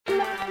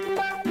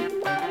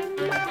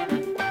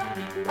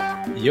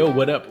Yo,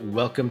 what up?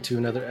 Welcome to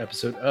another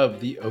episode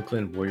of the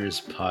Oakland Warriors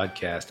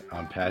podcast.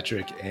 I'm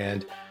Patrick,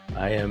 and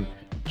I am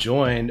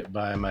joined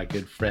by my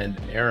good friend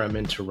Aram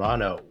in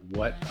Toronto.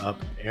 What up,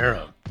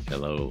 Aram?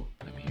 Hello,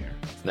 I'm here.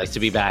 It's nice to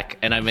be back,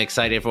 and I'm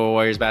excited for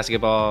Warriors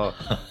basketball.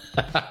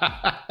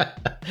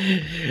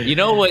 You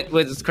know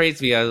what's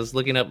crazy? I was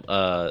looking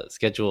up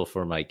schedule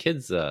for my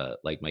kids,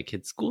 like my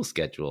kids' school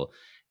schedule,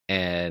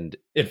 and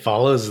it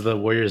follows the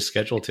Warriors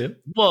schedule too.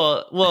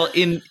 Well,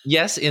 in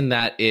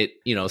that it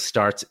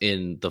starts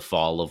in the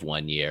fall of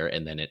one year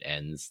and then it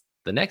ends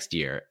the next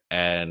year,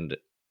 and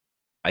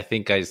I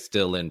think I'm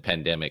still in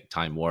pandemic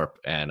time warp,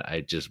 and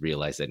I just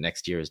realized that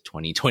next year is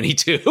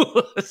 2022.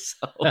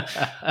 So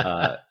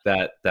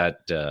that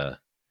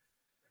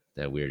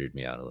weirded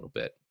me out a little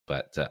bit,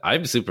 but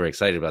I'm super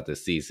excited about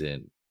this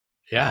season.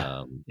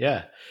 Yeah.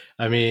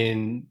 I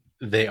mean,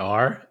 they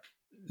are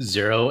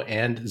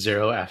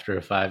 0-0 after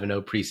a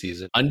 5-0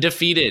 preseason.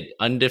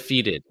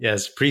 Undefeated.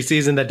 Yes,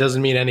 preseason, that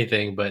doesn't mean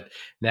anything, but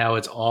now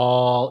it's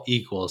all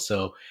equal.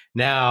 So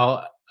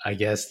now I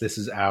guess this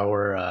is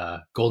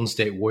our Golden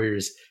State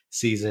Warriors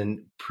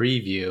season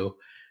preview.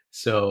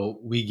 So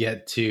we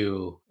get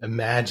to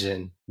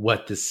imagine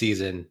what this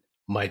season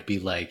might be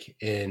like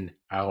in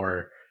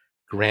our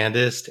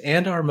grandest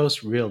and our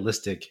most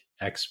realistic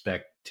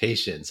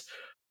expectations.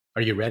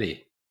 Are you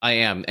ready? I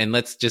am. And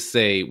let's just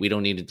say we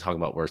don't need to talk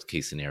about worst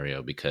case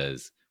scenario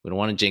because we don't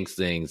want to jinx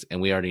things.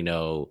 And we already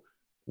know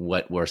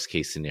what worst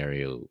case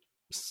scenario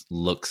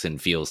looks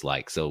and feels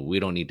like. So we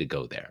don't need to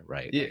go there,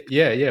 right?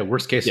 Yeah.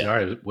 Worst case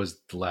scenario was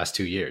the last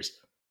 2 years.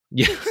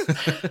 Yeah.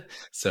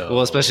 So,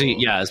 well, especially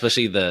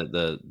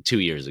the 2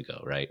 years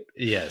ago, right?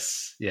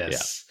 Yes. Yeah.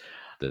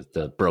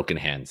 The broken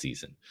hand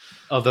season.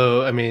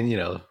 Although, I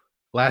mean,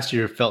 last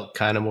year felt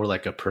kind of more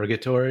like a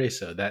purgatory.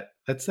 So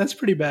that's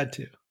pretty bad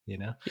too.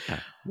 Yeah,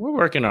 we're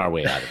working our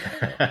way out of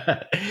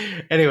that.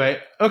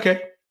 Anyway,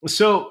 okay.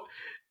 So,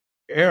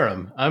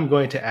 Aram, I'm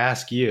going to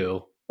ask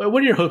you,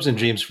 what are your hopes and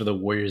dreams for the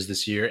Warriors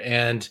this year?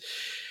 And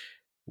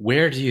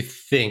where do you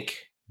think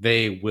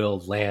they will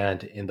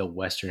land in the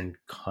Western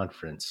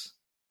Conference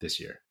this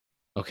year?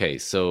 Okay,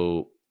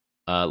 so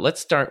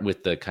let's start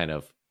with the kind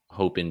of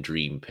hope and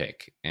dream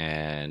pick.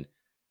 And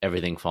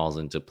everything falls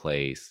into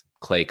place.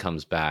 Klay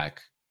comes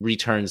back,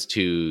 returns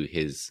to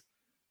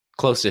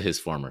close to his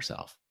former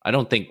self. I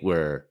don't think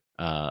we're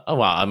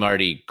I'm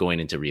already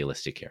going into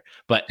realistic here,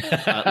 but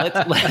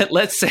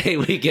let's say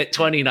we get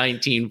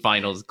 2019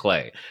 finals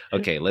Klay.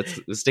 Okay, let's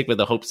stick with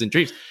the hopes and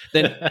dreams.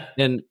 Then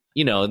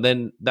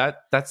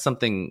that's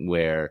something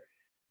where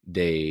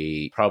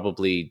they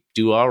probably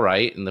do all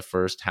right in the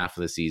first half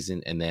of the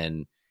season, and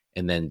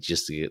then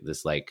just to get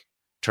this like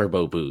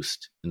turbo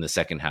boost in the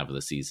second half of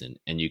the season,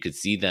 and you could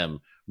see them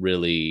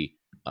really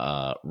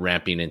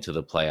ramping into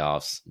the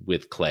playoffs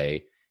with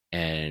Klay.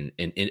 And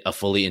a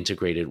fully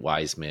integrated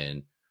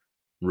Wiseman.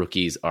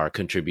 Rookies are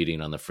contributing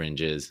on the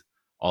fringes.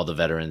 All the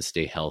veterans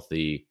stay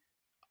healthy.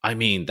 I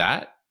mean,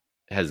 that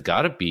has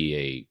got to be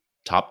a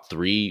top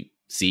 3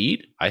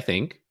 seed, I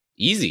think.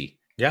 Easy.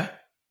 Yeah.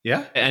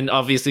 And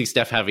obviously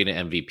Steph having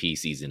an MVP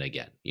season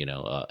again,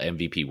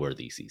 MVP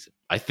worthy season.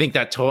 I think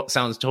that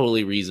sounds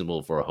totally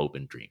reasonable for a hope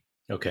and dream.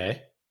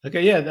 Okay.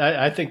 Yeah,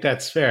 I think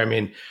that's fair. I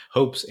mean,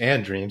 hopes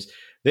and dreams.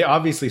 They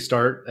obviously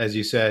start, as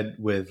you said,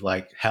 with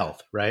like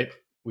health, right?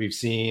 We've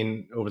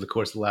seen over the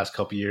course of the last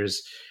couple of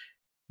years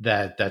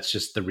that that's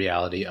just the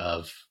reality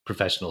of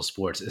professional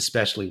sports,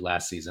 especially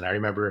last season. I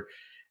remember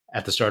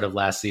at the start of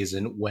last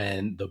season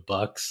when the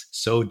Bucks,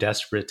 so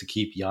desperate to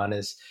keep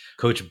Giannis,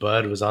 Coach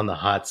Bud was on the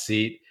hot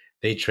seat.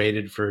 They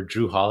traded for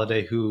Drew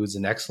Holiday, who's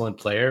an excellent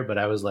player, but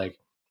I was like,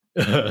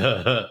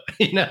 I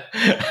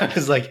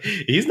was like,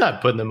 he's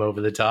not putting them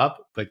over the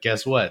top. But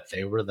guess what?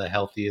 They were the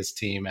healthiest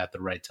team at the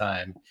right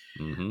time.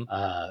 Mm-hmm.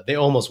 They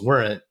almost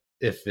weren't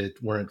if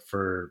it weren't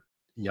for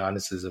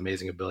Giannis's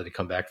amazing ability to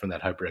come back from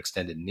that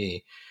hyperextended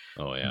knee.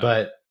 Oh yeah.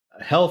 But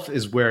health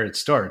is where it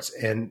starts.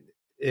 And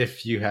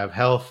if you have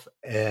health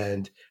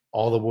and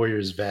all the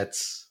Warriors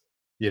vets,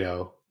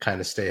 kind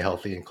of stay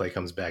healthy and Klay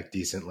comes back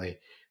decently,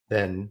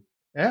 then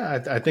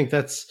yeah, I think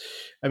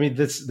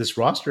this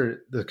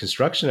roster, the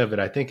construction of it,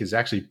 I think is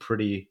actually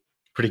pretty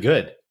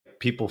good.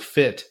 People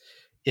fit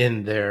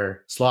in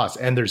their slots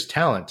and there's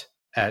talent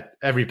at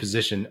every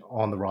position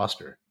on the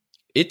roster.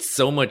 It's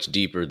so much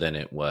deeper than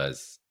it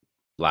was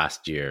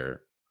last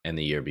year and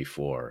the year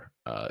before.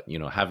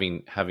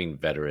 Having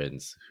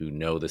veterans who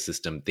know the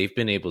system, they've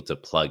been able to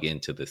plug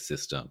into the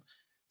system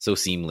so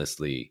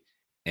seamlessly,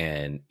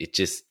 and it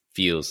just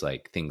feels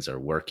like things are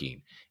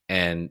working.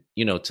 And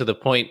to the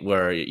point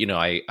where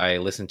I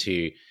listened to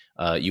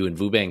you and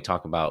Vubang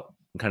talk about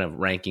kind of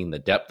ranking the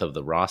depth of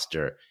the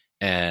roster.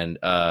 And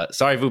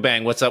sorry,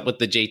 Vubang, what's up with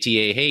the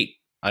JTA hate?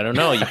 I don't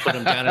know. You put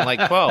him down at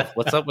like 12.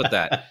 What's up with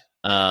that?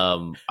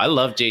 I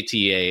love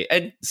JTA,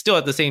 and still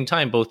at the same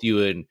time, both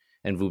you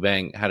and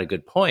Vubang had a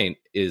good point,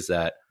 is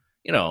that,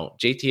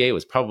 JTA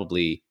was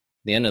probably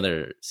the end of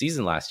their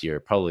season last year,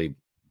 probably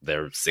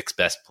their 6th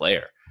best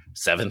player,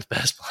 7th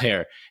best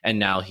player. And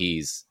now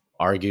he's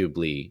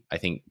arguably, I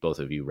think both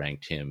of you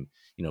ranked him,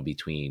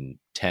 between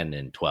 10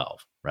 and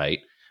 12. right?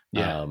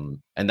 Yeah.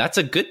 And that's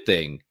a good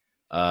thing.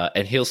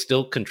 And he'll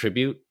still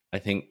contribute. I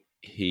think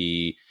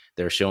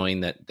they're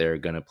showing that they're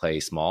going to play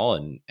small,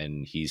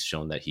 and he's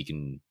shown that he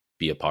can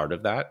be a part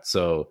of that.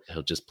 So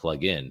he'll just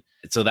plug in.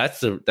 So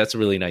that's a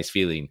really nice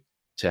feeling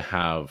to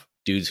have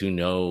dudes who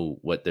know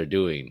what they're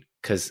doing.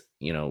 Because,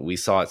 we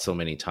saw it so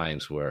many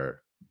times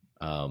where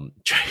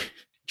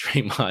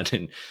Draymond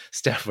and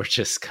Steph were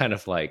just kind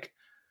of like,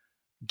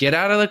 get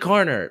out of the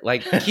corner,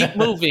 like keep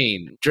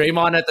moving.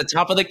 Draymond at the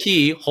top of the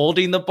key,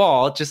 holding the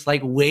ball, just like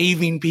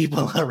waving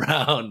people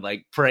around,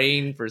 like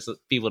praying for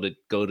people to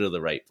go to the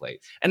right place.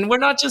 And we're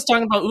not just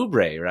talking about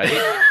Oubre, right?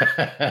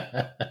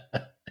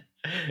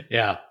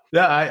 Yeah,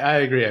 I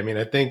agree. I mean,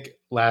 I think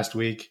last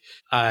week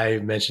I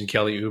mentioned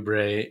Kelly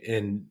Oubre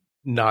in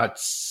not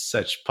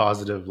such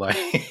positive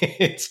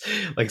light,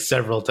 like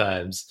several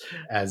times,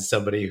 as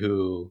somebody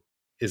who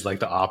is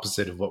like the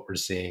opposite of what we're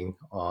seeing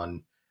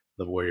on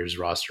the Warriors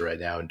roster right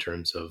now in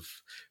terms of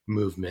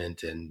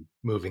movement and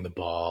moving the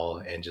ball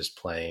and just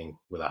playing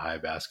with a high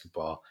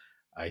basketball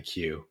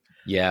IQ.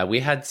 Yeah, we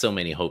had so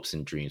many hopes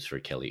and dreams for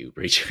Kelly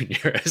Oubre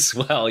Jr. as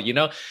well.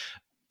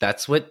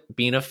 That's what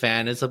being a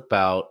fan is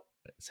about.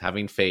 It's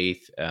having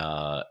faith,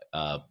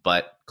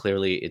 but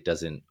clearly it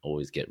doesn't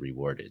always get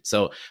rewarded.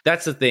 So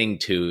that's the thing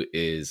too,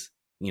 is,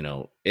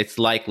 it's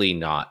likely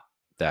not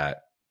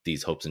that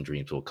these hopes and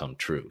dreams will come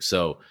true.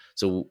 So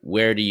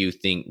where do you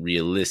think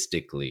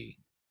realistically,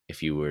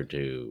 if you were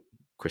to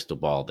crystal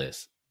ball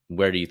this,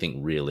 where do you think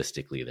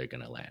realistically they're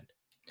going to land?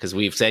 Because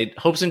we've said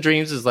hopes and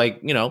dreams is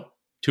like,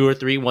 2 or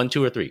 3, 1,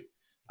 2 or 3.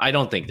 I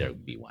don't think there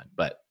would be one,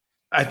 but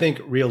I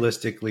think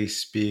realistically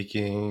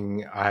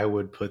speaking, I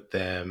would put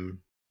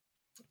them,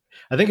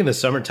 I think in the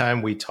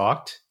summertime we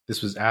talked,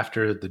 this was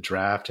after the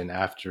draft and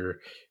after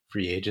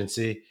free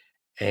agency.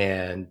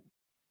 And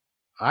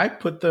I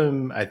put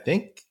them, I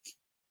think,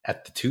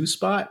 at the 2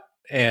 spot.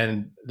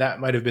 And that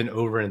might have been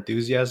over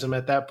enthusiasm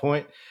at that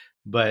point.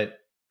 But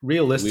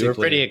realistically, we were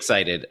pretty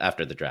excited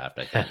after the draft,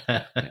 I think.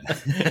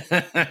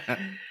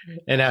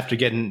 And after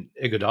getting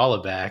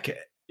Iguodala back,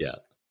 yeah,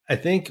 I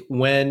think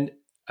when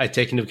I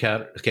take into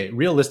account, okay,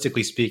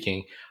 realistically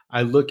speaking,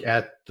 I look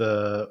at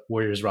the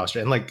Warriors roster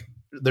and like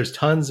there's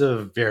tons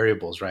of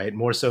variables, right?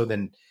 More so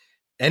than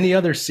any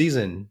other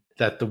season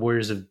that the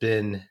Warriors have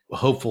been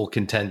hopeful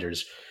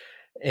contenders.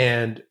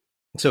 And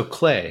so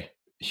Klay,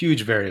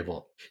 huge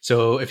variable.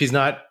 So if he's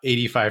not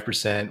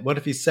 85%, what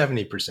if he's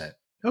 70%?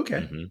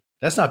 Okay. Mm-hmm.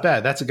 That's not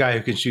bad. That's a guy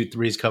who can shoot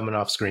threes coming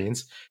off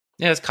screens.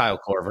 Yeah, it's Kyle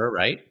Korver,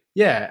 right?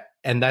 Yeah.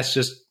 And that's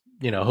just,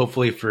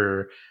 hopefully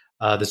for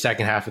the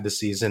second half of the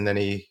season, then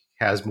he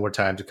has more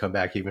time to come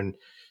back even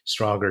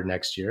stronger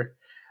next year.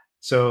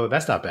 So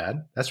that's not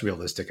bad. That's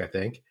realistic, I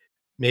think.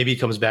 Maybe he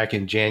comes back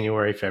in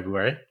January,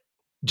 February.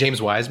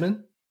 James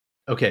Wiseman.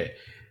 Okay.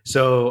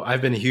 So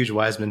I've been a huge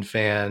Wiseman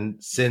fan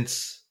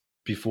since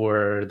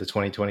before the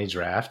 2020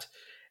 draft,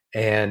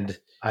 and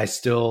I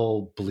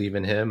still believe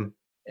in him.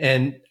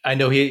 And I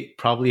know he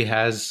probably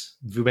has,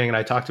 Vubang and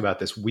I talked about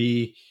this.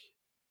 We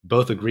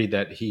both agreed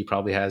that he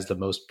probably has the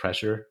most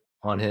pressure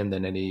on him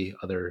than any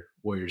other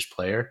Warriors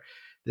player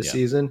this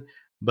season.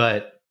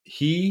 But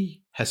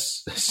he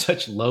has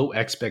such low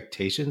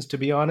expectations, to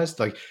be honest.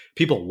 Like,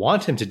 people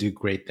want him to do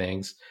great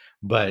things,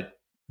 but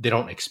they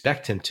don't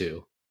expect him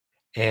to.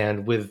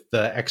 And with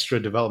the extra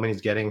development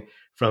he's getting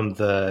from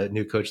the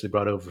new coach they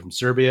brought over from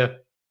Serbia,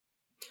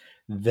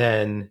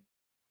 then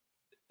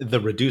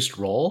the reduced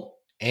role,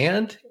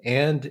 and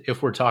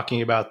if we're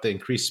talking about the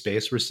increased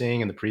space we're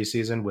seeing in the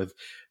preseason with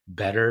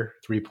better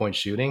three-point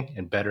shooting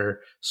and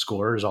better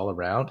scorers all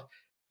around,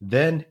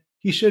 then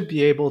he should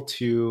be able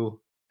to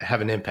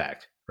have an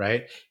impact,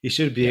 right? He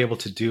should be able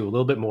to do a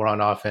little bit more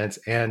on offense,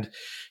 and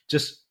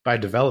just by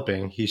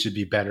developing, he should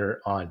be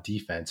better on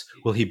defense.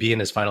 Will he be in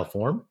his final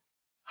form?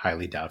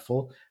 Highly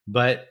doubtful.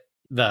 But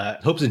the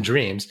hopes and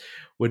dreams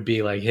would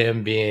be like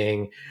him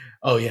being,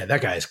 oh yeah,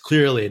 that guy is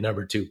clearly a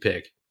number 2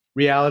 pick.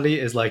 Reality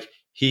is like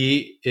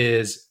he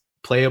is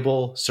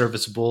playable,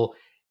 serviceable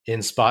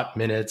in spot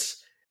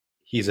minutes.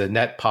 He's a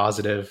net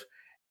positive,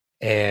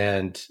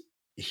 and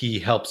he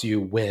helps you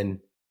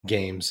win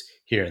games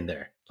here and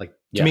there. Like,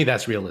 to me,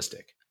 that's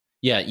realistic.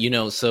 Yeah,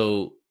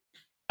 so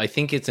I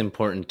think it's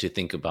important to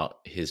think about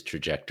his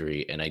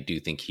trajectory, and I do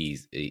think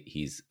he's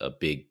a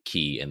big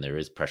key, and there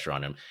is pressure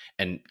on him.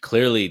 And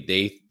clearly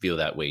they feel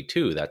that way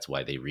too. That's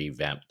why they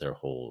revamped their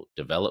whole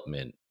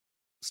development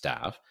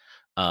staff.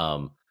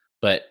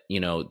 But,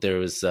 there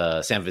was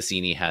Sam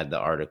Vecini had the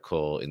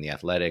article in The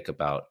Athletic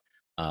about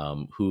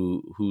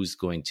who's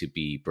going to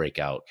be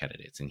breakout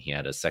candidates. And he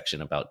had a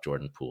section about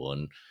Jordan Poole.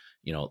 And,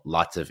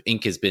 lots of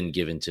ink has been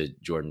given to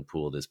Jordan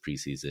Poole this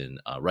preseason,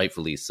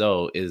 rightfully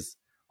so. Is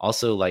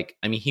also like,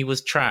 I mean, he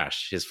was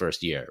trash his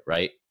first year,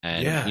 right?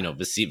 And,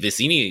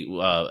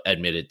 Vecini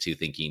admitted to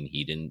thinking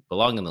he didn't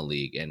belong in the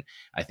league. And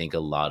I think a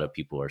lot of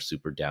people are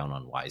super down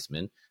on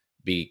Wiseman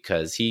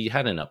because he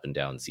had an up and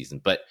down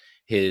season. But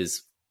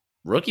his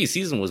rookie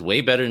season was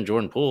way better than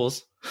Jordan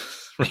Poole's,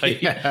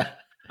 right? Yeah.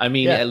 I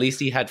mean, at least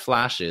he had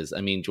flashes.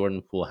 I mean,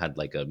 Jordan Poole had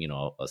like a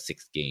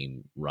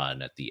 6-game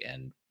run at the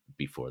end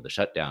before the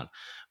shutdown.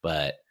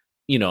 But,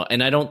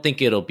 and I don't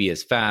think it'll be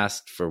as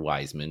fast for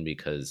Wiseman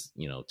because,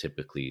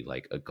 typically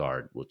like a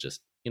guard will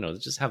just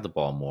have the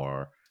ball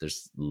more.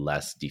 There's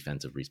less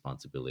defensive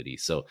responsibility.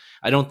 So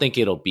I don't think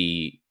it'll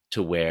be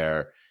to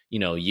where,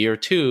 year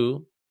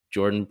 2,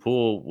 Jordan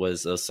Poole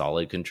was a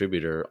solid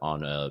contributor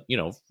on a,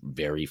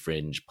 very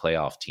fringe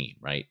playoff team,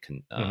 right?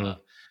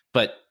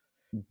 But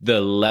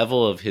the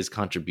level of his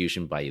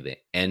contribution by the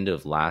end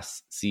of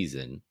last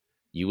season,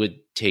 you would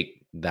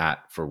take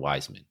that for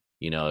Wiseman,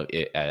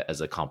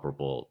 as a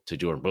comparable to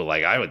Jordan Poole.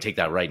 Like I would take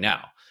that right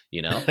now,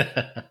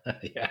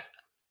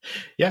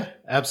 Yeah,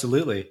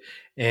 absolutely.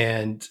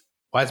 And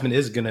Wiseman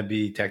is going to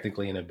be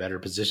technically in a better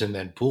position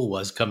than Poole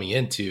was coming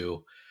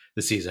into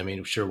the season. I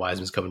mean, sure,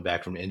 Wiseman's coming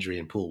back from injury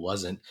and Poole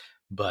wasn't,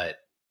 but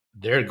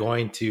they're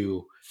going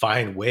to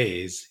find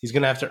ways. He's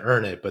going to have to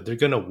earn it, but they're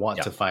going to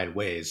want to find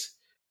ways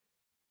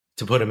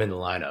to put him in the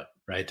lineup,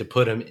 right? To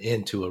put him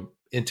into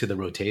the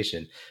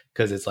rotation,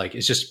 because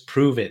it's just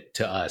prove it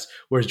to us.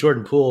 Whereas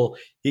Jordan Poole,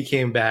 he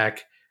came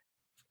back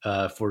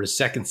for his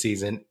second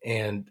season,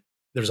 and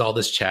there's all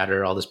this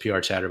chatter, all this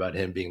PR chatter about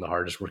him being the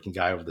hardest working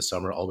guy over the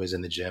summer, always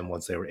in the gym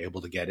once they were able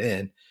to get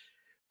in.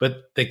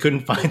 But they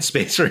couldn't find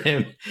space for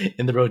him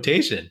in the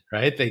rotation,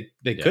 right?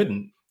 They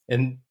couldn't.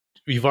 And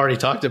we've already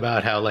talked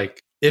about how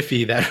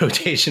iffy that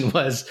rotation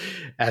was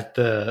at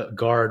the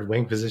guard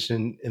wing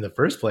position in the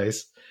first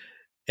place,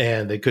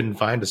 and they couldn't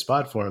find a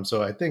spot for him.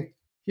 So I think,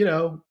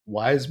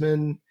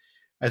 Wiseman,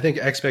 I think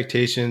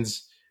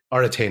expectations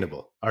are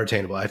attainable.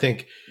 I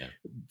think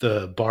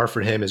the bar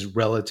for him is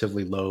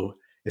relatively low,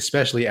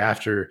 especially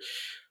after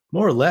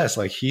more or less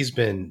he's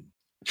been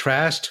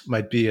trashed,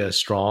 might be a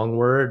strong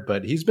word,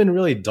 but he's been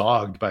really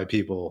dogged by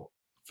people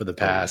for the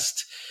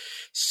past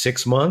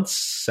 6 months,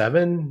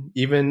 7,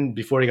 even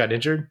before he got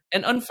injured.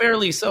 And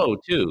unfairly so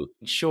too.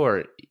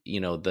 Sure,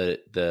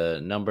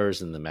 the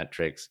numbers and the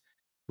metrics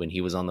when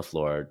he was on the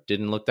floor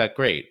didn't look that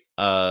great.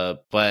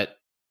 But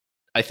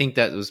I think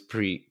that was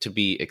to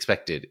be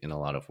expected in a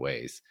lot of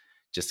ways,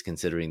 just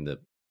considering the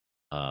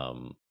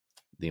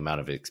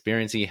amount of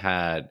experience he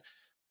had,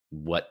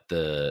 what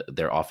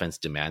their offense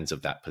demands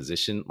of that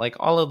position,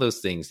 all of those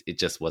things. It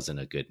just wasn't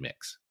a good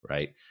mix,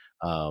 right?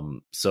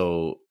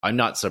 So I'm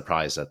not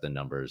surprised that the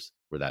numbers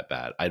were that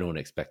bad. I don't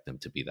expect them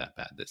to be that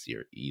bad this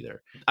year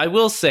either. I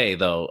will say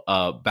though,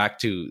 back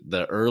to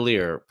the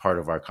earlier part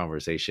of our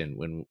conversation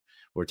when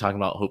we're talking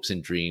about hopes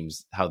and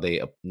dreams, how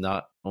they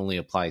not only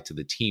apply to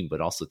the team,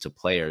 but also to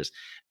players.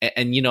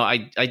 And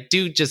I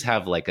do just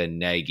have a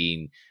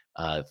nagging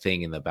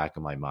thing in the back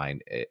of my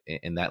mind,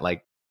 in that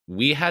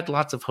we had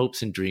lots of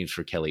hopes and dreams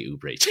for Kelly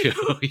Oubre too,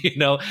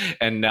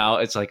 and now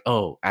it's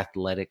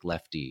athletic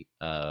lefty.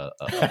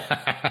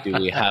 Do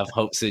we have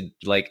hopes and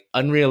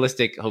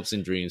unrealistic hopes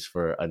and dreams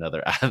for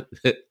another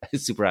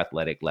super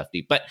athletic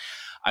lefty? But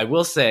I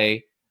will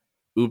say,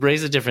 Oubre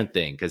is a different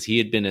thing because he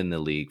had been in the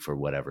league for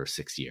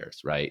 6 years,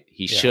 right?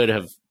 He should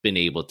have been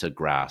able to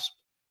grasp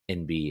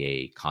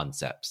NBA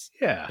concepts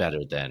better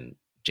than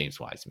James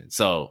Wiseman.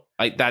 So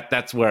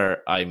that's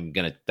where I'm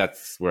gonna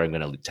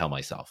tell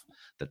myself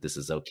that this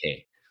is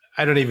okay.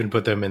 I don't even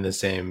put them in the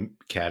same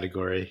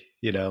category.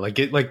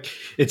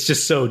 It's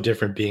just so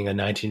different being a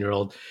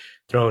 19-year-old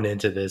thrown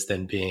into this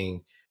than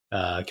being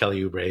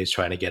Kelly Oubre is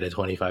trying to get a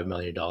 $25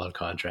 million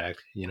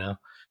contract.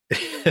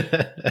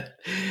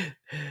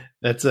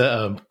 That's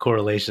a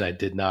correlation I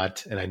did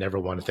not, and I never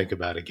want to think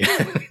about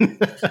again.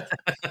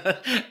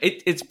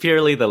 It's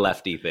purely the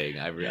lefty thing.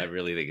 I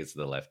really think it's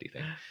the lefty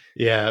thing.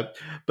 Yeah.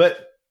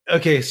 But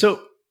okay.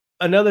 So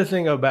another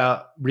thing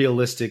about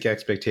realistic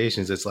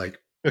expectations, it's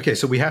okay,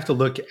 so we have to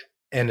look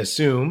and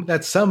assume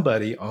that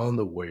somebody on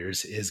the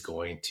Warriors is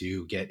going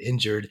to get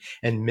injured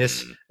and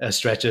miss a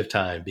stretch of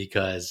time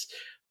because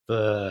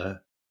they're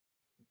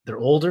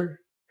older.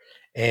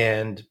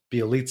 And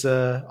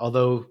Bjelica,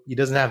 although he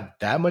doesn't have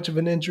that much of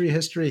an injury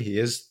history, he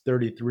is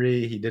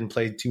 33. He didn't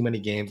play too many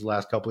games the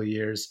last couple of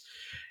years.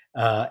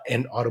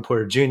 And Otto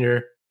Porter Jr.,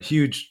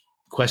 huge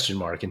question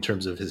mark in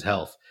terms of his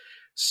health.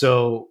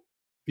 So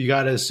you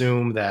got to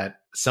assume that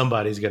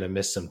somebody's going to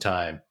miss some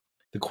time.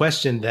 The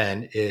question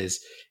then is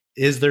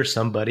there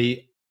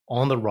somebody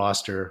on the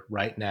roster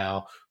right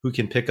now who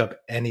can pick up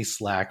any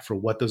slack for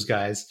what those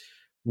guys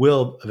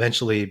will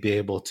eventually be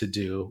able to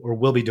do or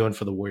will be doing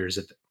for the Warriors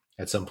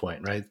at some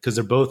point, right? Because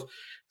they're both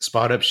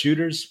spot-up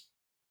shooters.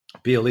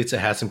 Bjelica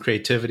has some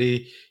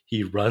creativity.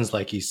 He runs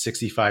like he's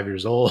 65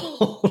 years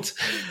old,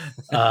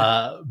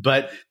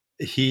 but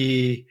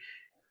he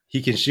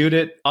can shoot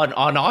it.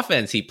 On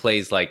offense, he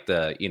plays like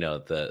the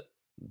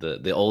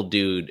old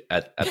dude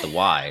at the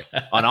Y.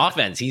 On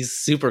offense, he's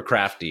super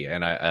crafty,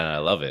 and I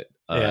love it.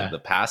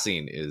 The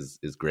passing is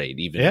great.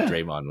 Even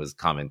Draymond was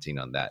commenting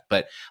on that.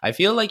 But I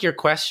feel like your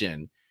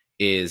question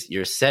is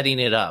you're setting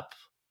it up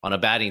on a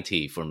batting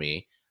tee for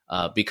me.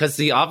 Because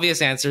the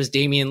obvious answer is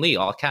Damian Lee,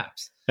 all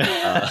caps.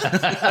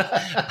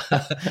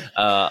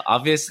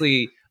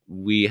 Obviously,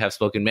 we have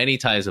spoken many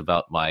times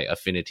about my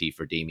affinity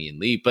for Damian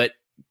Lee, but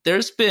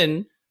there's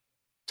been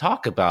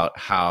talk about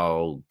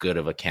how good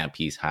of a camp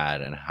he's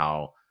had and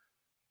how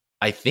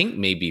I think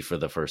maybe for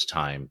the first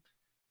time,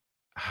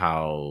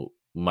 how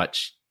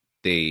much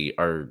they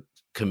are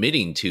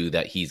committing to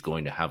that he's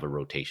going to have a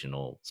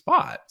rotational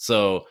spot.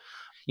 So,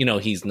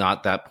 he's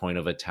not that point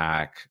of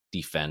attack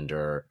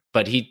defender,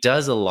 but he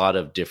does a lot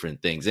of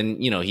different things.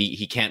 And,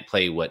 he can't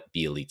play what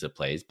Bielitsa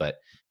plays, but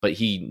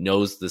he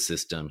knows the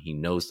system. He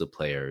knows the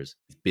players.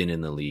 He's been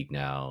in the league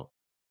now.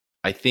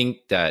 I think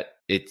that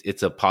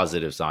it's a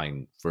positive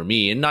sign for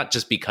me, and not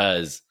just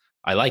because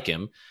I like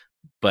him,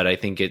 but I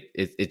think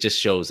it just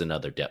shows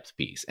another depth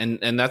piece.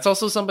 And that's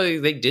also somebody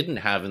they didn't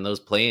have in those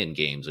play-in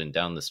games and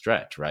down the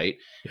stretch, right?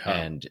 Yeah.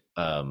 And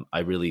I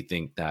really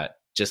think that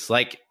just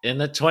like in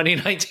the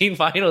 2019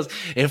 finals,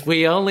 if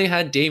we only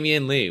had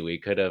Damian Lee, we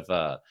could have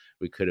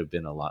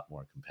been a lot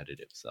more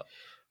competitive. So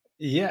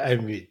yeah, I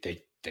mean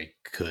they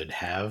could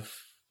have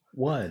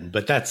won,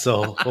 but that's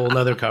a whole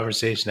nother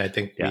conversation. I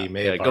think we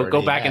may have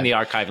go back in the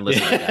archive and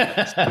listen to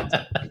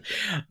that.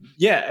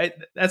 Yeah,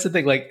 that's the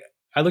thing. Like,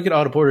 I look at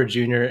Otto Porter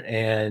Jr.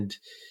 and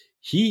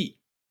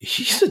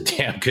he's a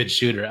damn good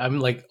shooter. I'm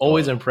like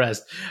always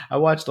impressed. I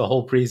watched the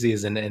whole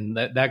preseason, and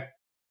that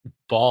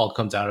ball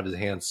comes out of his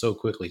hands so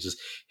quickly, just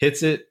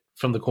hits it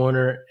from the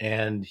corner,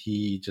 and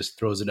he just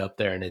throws it up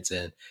there and it's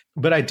in.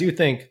 But I do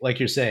think, like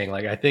you're saying,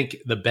 like I think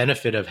the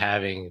benefit of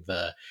having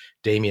the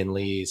Damian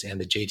Lees and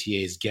the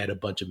JTAs get a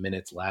bunch of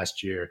minutes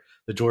last year,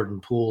 the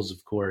Jordan Pooles,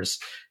 of course,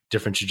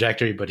 different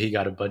trajectory, but he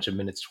got a bunch of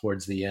minutes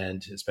towards the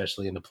end,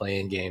 especially in the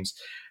play-in games.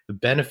 The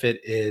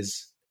benefit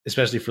is,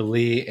 especially for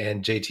Lee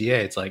and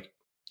JTA, it's like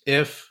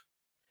if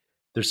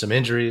there's some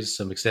injuries,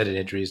 some extended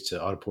injuries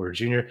to Otto Porter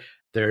Jr.,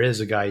 there is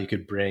a guy you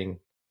could bring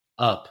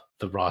up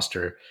the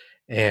roster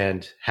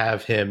and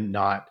have him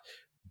not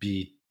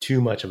be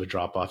too much of a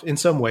drop off. In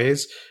some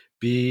ways,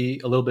 be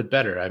a little bit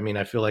better. I mean,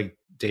 I feel like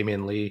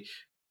Damian Lee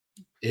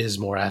is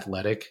more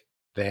athletic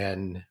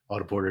than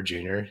Otto Porter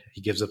Jr.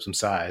 He gives up some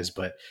size,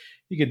 but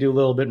he could do a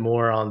little bit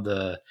more on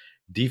the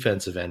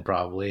defensive end,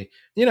 probably.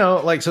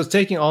 So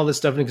taking all this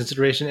stuff into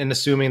consideration and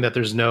assuming that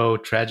there's no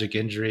tragic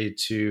injury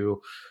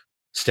to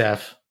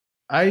Steph,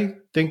 I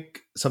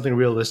think something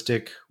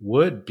realistic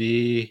would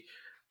be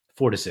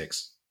 4 to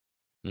 6.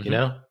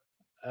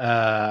 Mm-hmm.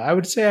 I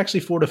would say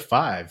actually 4 to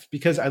 5,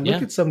 because I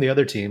look at some of the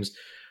other teams.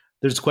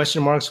 There's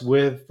question marks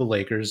with the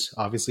Lakers,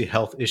 obviously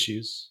health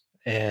issues,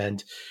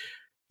 and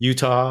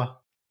Utah,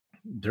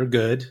 they're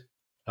good.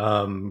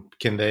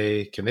 Can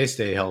they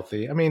stay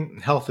healthy? I mean,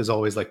 health is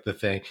always like the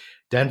thing.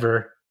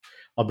 Denver,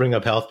 I'll bring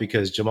up health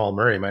because Jamal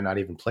Murray might not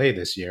even play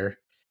this year.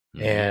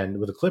 Mm-hmm. And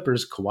with the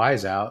Clippers,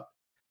 Kawhi's out.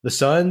 The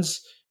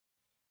Suns,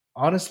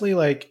 honestly,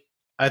 like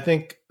I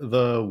think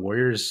the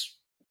Warriors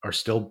are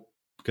still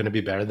going to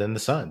be better than the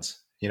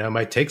Suns. It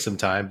might take some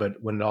time,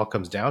 but when it all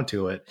comes down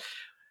to it,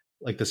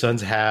 like the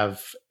Suns they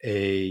have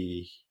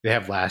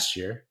last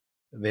year,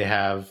 they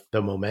have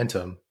the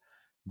momentum,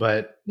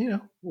 but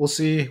we'll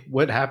see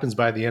what happens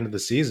by the end of the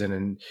season.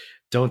 And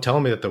don't tell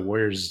me that the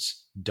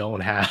Warriors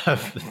don't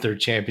have their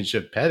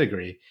championship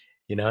pedigree.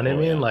 You know what I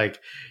mean? Yeah. Like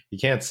you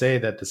can't say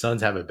that the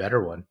Suns have a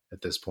better one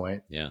at this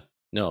point. Yeah.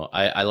 No,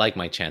 I like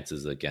my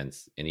chances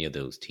against any of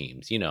those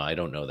teams. I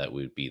don't know that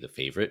we would be the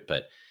favorite,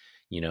 but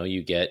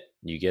you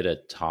get a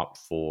top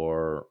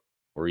 4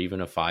 or even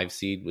a 5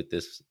 seed with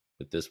this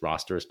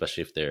roster,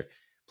 especially if they're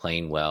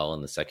playing well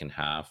in the second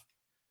half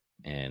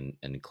and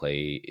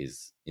Clay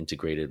is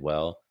integrated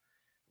well.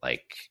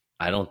 Like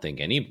I don't think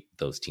any of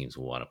those teams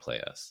will want to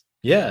play us.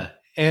 Yeah.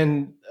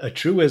 And a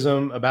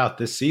truism about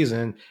this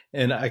season,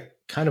 and I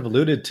kind of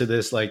alluded to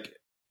this like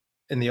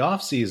in the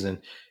off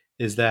season,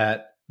 is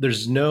that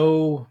there's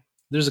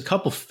a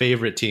couple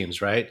favorite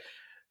teams, right?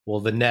 Well,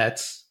 the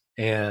Nets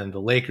and the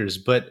Lakers,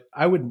 but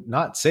I would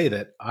not say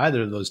that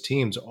either of those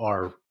teams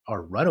are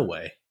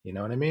runaway. You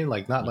know what I mean?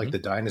 Like not like the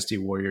Dynasty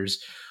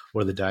Warriors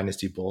or the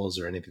Dynasty Bulls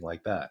or anything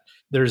like that.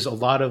 There's a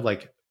lot of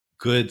like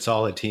good,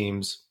 solid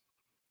teams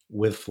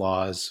with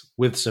flaws,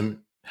 with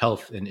some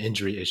health and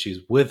injury issues,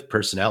 with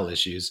personnel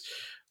issues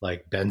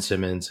like Ben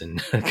Simmons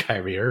and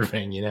Kyrie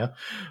Irving,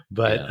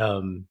 But,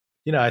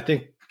 I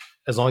think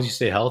as long as you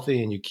stay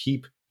healthy and you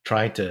keep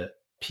trying to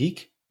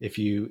peak, if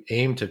you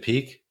aim to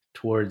peak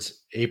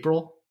towards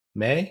April,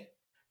 May,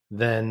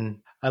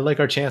 then I like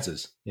our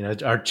chances,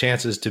 our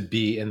chances to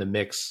be in the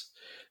mix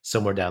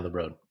somewhere down the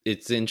road.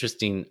 It's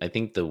interesting. I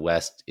think the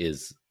West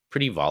is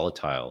pretty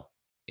volatile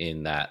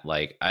in that,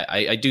 like,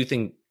 I do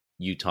think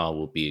Utah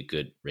will be a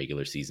good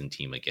regular season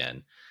team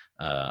again.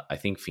 I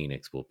think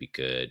Phoenix will be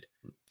good.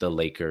 The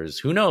Lakers,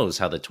 who knows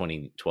how the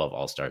 2012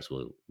 All-Stars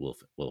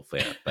will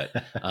fare, but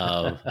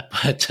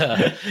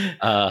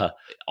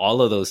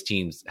all of those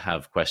teams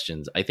have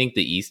questions. I think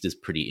the East is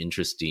pretty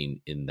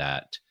interesting in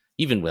that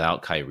even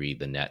without Kyrie,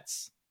 the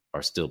Nets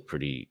are still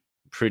pretty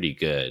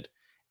good,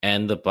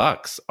 and the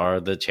Bucks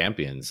are the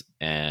champions.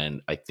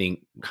 And I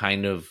think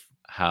kind of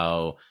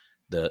how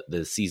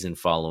the season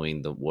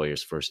following the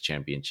Warriors' first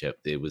championship,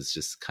 it was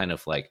just kind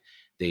of like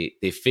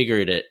they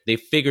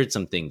figured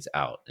some things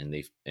out, and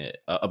they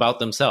about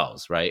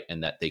themselves, right?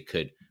 And that they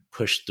could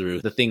push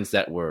through the things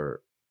that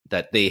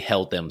they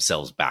held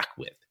themselves back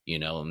with,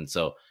 And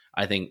so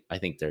I think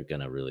they're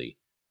gonna really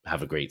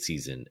have a great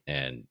season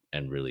and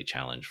really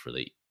challenge for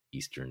the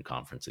Eastern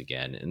Conference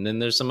again. And then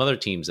there's some other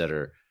teams that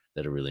are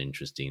really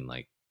interesting,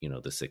 like, you know,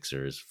 the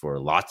Sixers for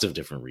lots of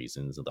different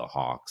reasons, the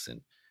Hawks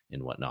and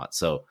whatnot.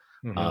 So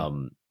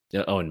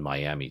and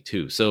Miami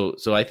too. So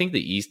I think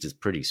the East is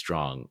pretty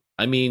strong.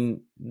 I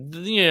mean,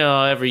 you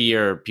know, every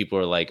year people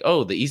are like,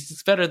 oh, the East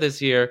is better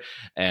this year,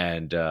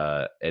 and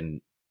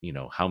you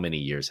know, how many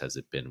years has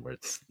it been where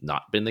it's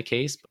not been the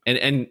case?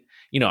 And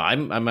you know,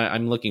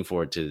 I'm looking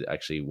forward to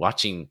actually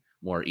watching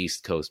more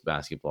East Coast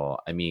basketball.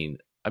 I mean,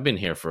 I've been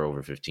here for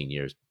over 15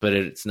 years, but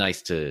it's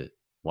nice to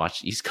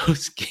watch East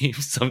Coast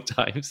games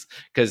sometimes,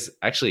 because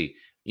actually,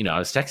 you know, I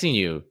was texting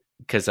you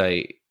because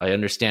I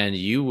understand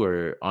you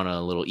were on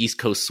a little East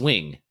Coast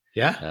swing.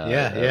 The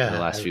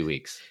last few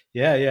weeks.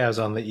 I was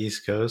on the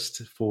East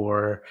Coast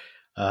for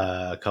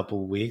a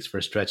couple of weeks for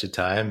a stretch of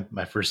time.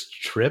 My first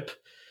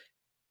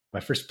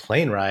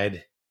plane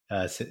ride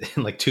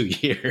in like 2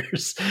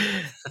 years,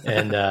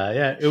 and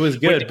it was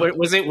good. But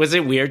was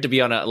it weird to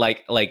be on a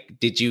like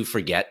did you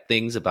forget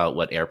things about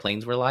what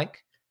airplanes were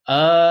like?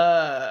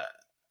 No,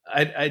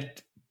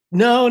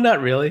 not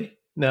really.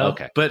 No,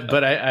 okay.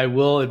 But I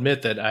will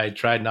admit that I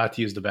tried not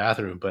to use the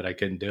bathroom, but I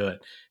couldn't do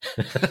it.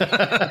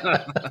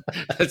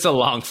 It's a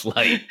long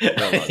flight.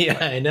 Yeah,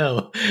 I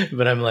know.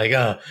 But I'm like,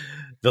 oh,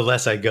 the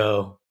less I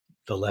go,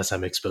 the less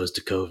I'm exposed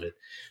to COVID.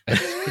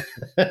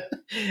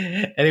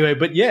 Anyway,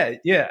 but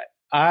yeah.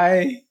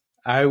 I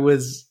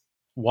was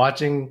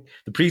watching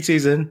the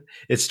preseason.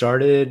 It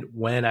started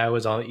when I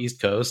was on the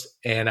East Coast,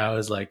 and I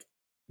was like,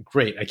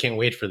 great, I can't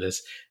wait for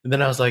this. And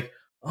then I was like,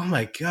 oh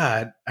my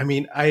God. I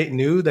mean, I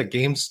knew that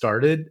games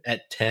started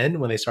at 10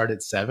 when they started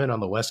at 7 on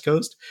the West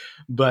Coast.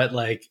 But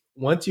like,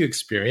 once you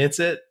experience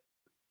it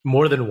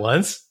more than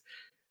once,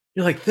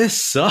 you're like,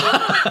 this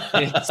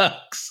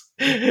sucks.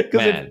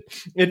 Because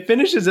it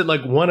finishes at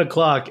like 1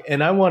 o'clock,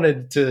 and I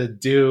wanted to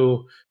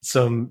do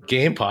some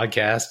game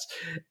podcasts,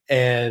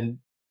 and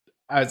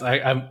I was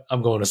like,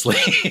 I'm going to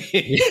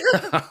sleep.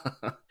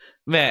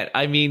 Man,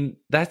 I mean,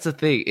 that's the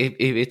thing.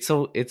 It's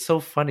so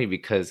funny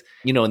because,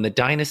 you know, in the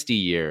dynasty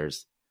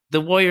years,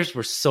 the Warriors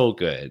were so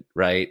good,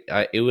 right?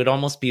 It would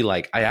almost be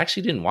like I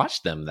actually didn't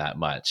watch them that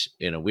much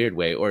in a weird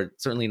way, or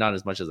certainly not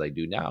as much as I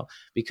do now,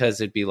 because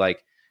it'd be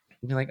like,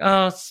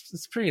 oh,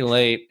 it's pretty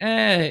late.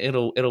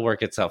 It'll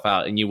work itself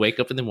out. And you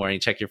wake up in the morning,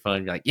 check your phone,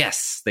 and you're like,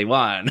 yes, they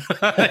won.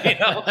 You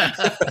know,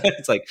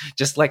 it's like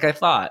just like I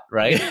thought,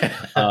 right?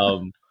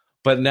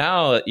 But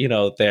now, you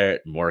know,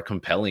 they're more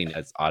compelling,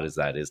 as odd as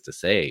that is to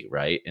say,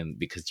 right? And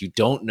because you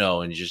don't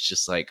know, and you're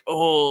just like,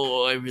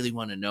 oh, I really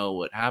want to know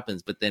what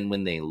happens. But then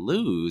when they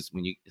lose,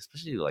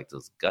 especially like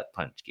those gut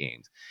punch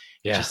games,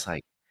 you're just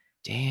like,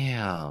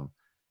 damn,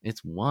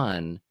 it's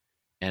one,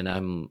 and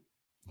I'm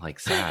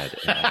like sad,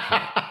 and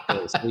I can't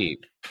go to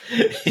sleep.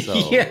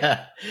 So.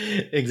 Yeah,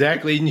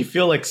 exactly. And you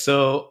feel like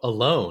so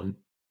alone.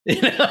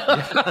 You know?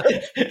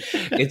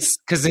 It's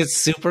because it's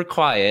super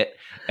quiet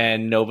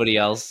and nobody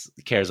else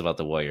cares about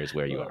the Warriors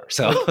where you are.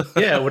 So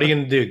yeah, what are you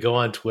going to do? Go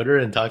on Twitter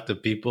and talk to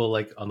people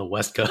like on the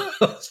West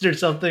Coast or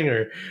something,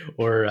 or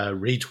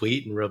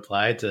retweet and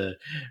reply to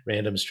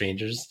random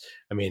strangers?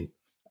 I mean,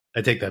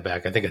 I take that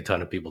back. I think a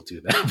ton of people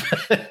do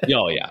that.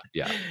 Oh yeah.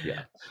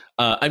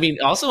 I mean,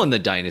 also in the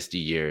dynasty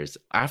years,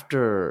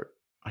 after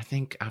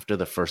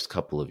the first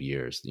couple of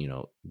years, you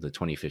know, the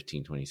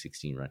 2015,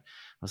 2016 run, I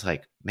was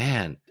like,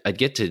 man, I'd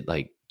get to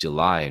like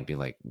July and be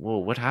like, whoa,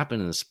 what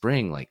happened in the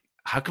spring? Like,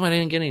 how come I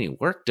didn't get any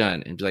work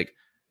done? And be like,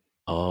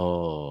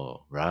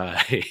 oh,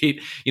 right.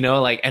 You know,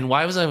 like, and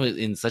why was I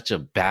in such a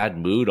bad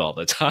mood all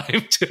the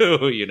time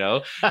too, you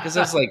know, because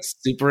I was like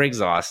super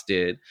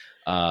exhausted.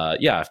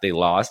 If they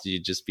lost,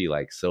 you'd just be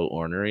like so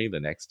ornery the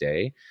next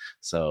day.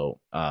 So,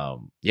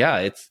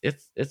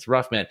 it's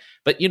rough, man.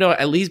 But, you know,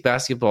 at least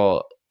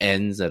basketball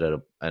ends at a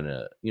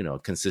you know,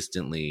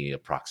 consistently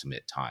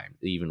approximate time.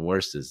 Even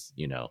worse is,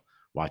 you know,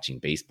 watching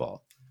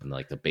baseball and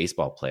like the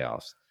baseball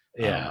playoffs.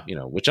 Yeah. You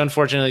know, which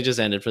unfortunately just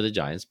ended for the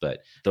Giants,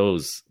 but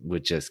those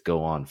would just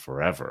go on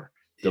forever.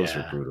 Those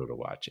were brutal to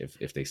watch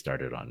if they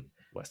started on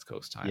West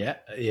Coast time.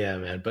 Yeah,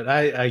 man. But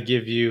I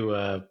give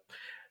you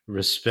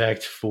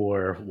respect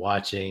for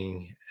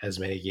watching as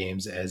many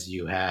games as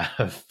you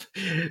have,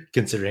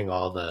 considering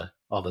all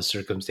the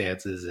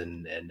circumstances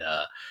and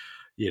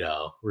you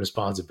know,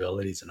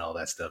 responsibilities and all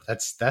that stuff.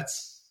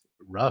 That's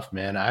rough,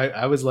 man.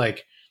 I was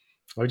like,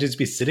 I would just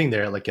be sitting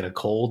there like in a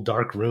cold,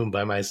 dark room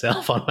by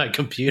myself on my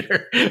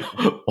computer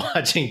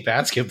watching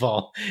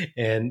basketball,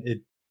 and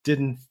it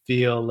didn't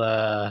feel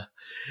like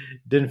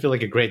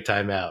a great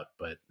time out.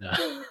 But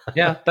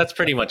yeah, that's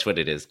pretty much what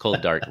it is.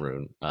 Cold, dark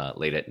room,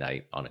 late at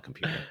night on a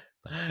computer.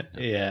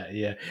 But,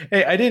 yeah.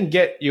 Hey, I didn't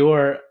get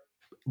your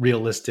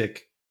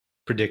realistic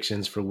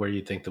predictions for where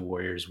you think the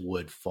Warriors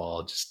would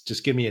fall.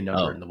 Just give me a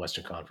number in the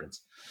Western Conference.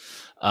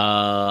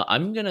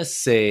 I'm gonna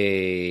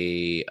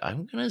say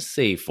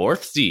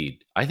 4th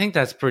seed. I think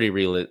that's pretty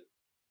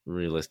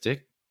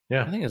realistic.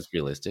 Yeah, I think it's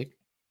realistic.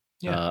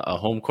 Yeah, a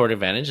home court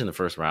advantage in the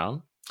first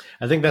round.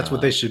 I think that's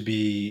what they should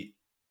be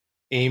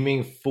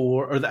aiming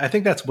for, or I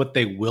think that's what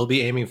they will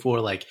be aiming for,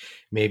 like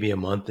maybe a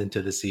month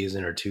into the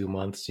season or 2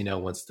 months,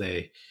 once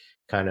they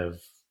kind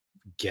of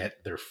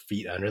get their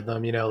feet under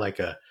them, like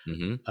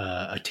Mm-hmm.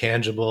 a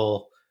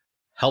tangible,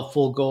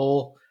 helpful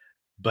goal,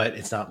 but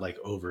it's not like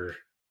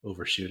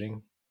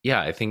overshooting.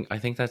 Yeah, I think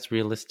that's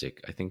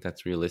realistic. I think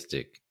that's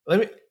realistic. Let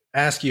me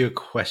ask you a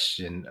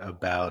question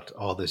about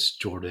all this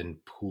Jordan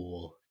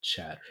Poole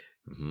chat.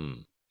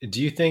 Mm-hmm.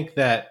 Do you think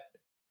that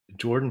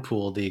Jordan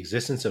Poole, the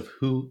existence of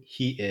who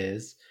he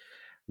is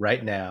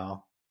right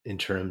now, in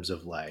terms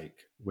of like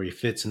where he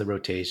fits in the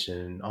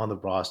rotation, on the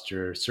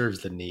roster,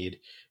 serves the need,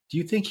 do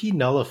you think he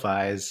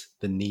nullifies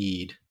the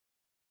need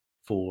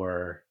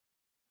for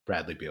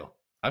Bradley Beal?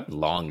 I've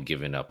long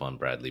given up on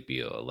Bradley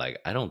Beal. Like,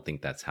 I don't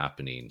think that's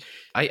happening.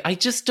 I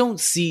just don't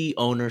see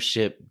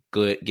ownership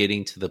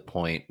getting to the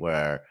point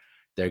where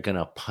they're going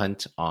to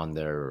punt on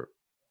their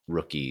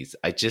rookies.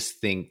 I just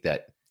think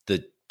that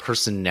the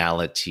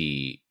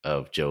personality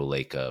of Joe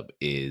Lacob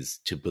is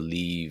to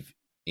believe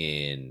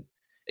in,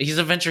 he's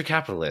a venture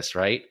capitalist,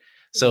 right?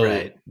 So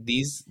Right.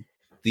 these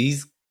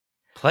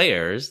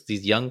players,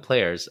 these young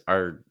players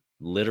are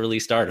literally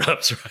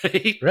startups,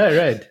 right?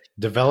 Right.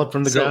 Develop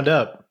from the ground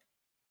up.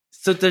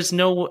 So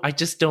I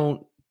just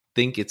don't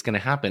think it's going to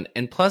happen.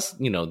 And plus,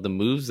 the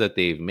moves that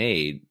they've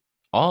made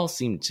all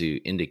seem to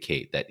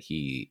indicate that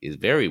he is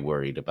very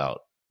worried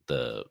about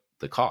the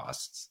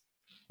costs,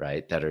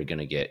 right, that are going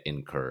to get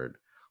incurred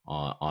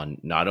on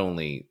not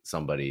only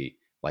somebody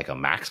like a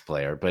max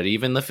player, but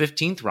even the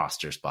 15th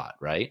roster spot,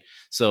 right?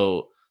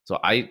 So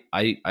I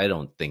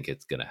don't think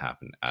it's going to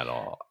happen at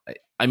all.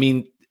 I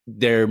mean,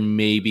 there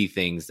may be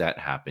things that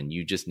happen.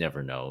 You just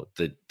never know.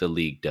 The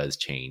league does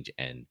change,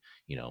 and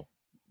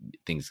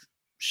things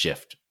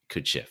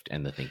could shift,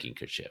 and the thinking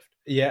could shift.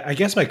 Yeah, I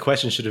guess my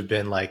question should have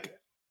been like,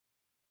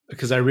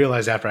 because I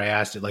realized after I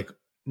asked it, like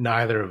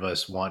neither of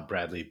us want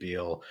Bradley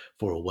Beal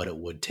for what it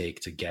would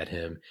take to get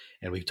him,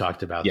 and we've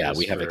talked about this.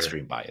 we have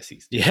extreme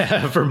biases.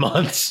 Yeah, for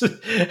months,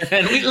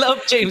 and we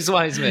love James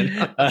Wiseman.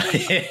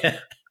 Yeah.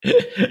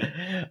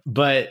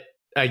 But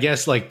I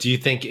guess, like, do you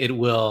think it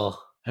will?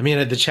 I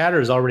mean, the chatter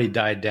has already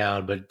died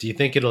down, but do you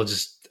think it'll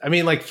just? I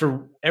mean, like,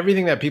 for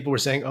everything that people were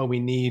saying, oh, we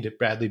need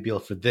Bradley Beal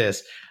for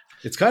this.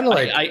 It's kind of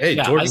like, hey,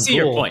 Jordan I see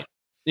Poole, your point.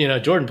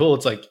 Jordan Poole,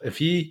 it's like if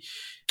he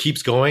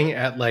keeps going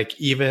at like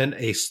even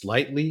a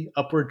slightly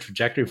upward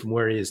trajectory from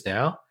where he is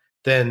now,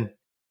 then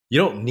you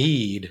don't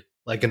need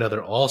like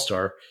another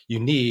all-star. You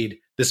need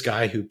this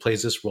guy who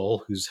plays this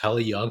role, who's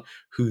hella young,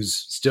 who's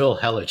still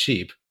hella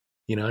cheap.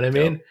 You know what I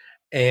mean? Yep.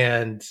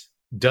 And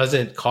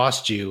doesn't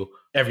cost you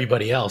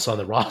everybody else on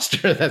the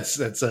roster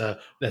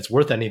that's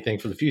worth anything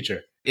for the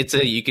future.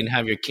 You can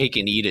have your cake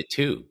and eat it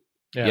too.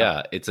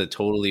 Yeah, it's a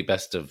totally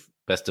best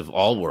of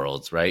all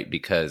worlds, right?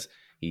 Because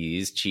he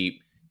is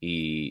cheap.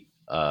 He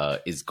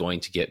is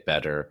going to get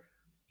better.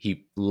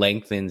 He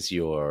lengthens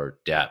your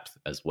depth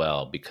as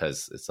well,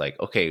 because it's like,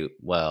 okay,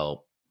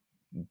 well,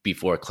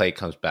 before Clay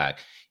comes back,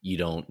 you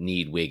don't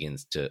need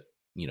Wiggins to,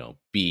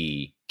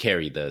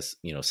 carry this,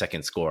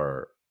 second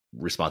scorer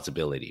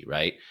responsibility,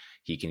 right?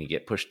 He can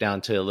get pushed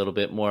down to a little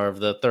bit more of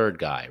the third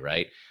guy,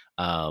 right?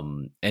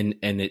 And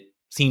it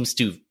seems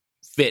to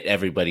fit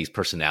everybody's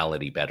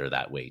personality better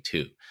that way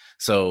too.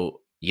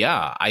 So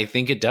yeah, I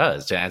think it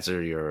does. To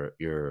answer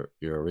your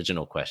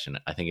original question,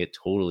 I think it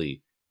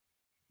totally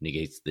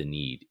negates the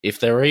need, if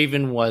there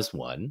even was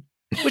one,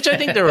 which I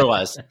think there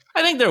was.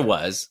 I think there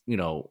was.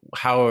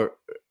 How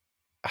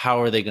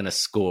are they going to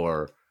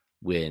score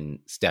when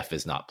Steph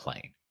is not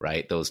playing,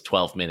 right? Those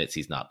 12 minutes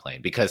he's not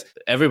playing, because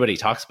everybody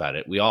talks about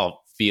it. We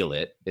all feel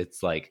it.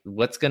 It's like,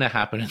 what's going to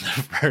happen in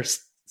the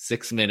first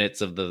 6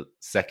 minutes of the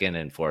second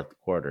and fourth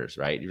quarters,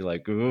 right? You're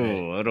like,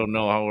 oh, I don't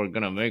know how we're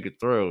going to make it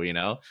through,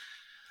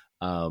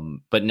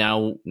 But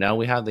now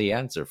we have the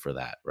answer for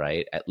that,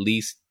 right? At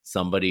least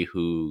somebody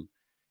who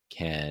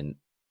can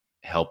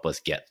help us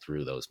get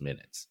through those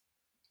minutes.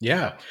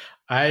 Yeah.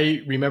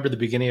 I remember the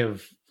beginning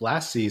of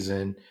last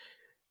season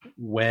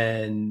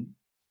when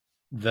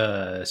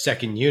the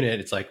second unit,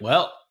 it's like,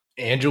 well,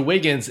 Andrew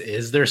Wiggins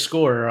is their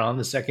scorer on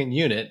the second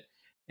unit,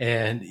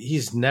 and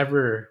he's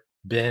never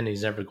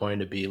going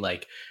to be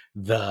like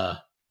the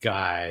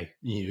guy.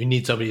 You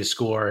need somebody to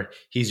score.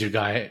 He's your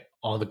guy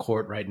on the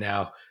court right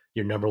now,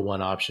 your number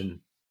one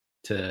option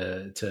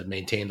to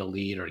maintain the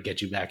lead or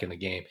get you back in the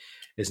game.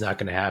 Is not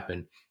going to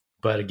happen.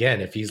 But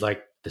again, if he's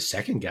like the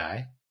second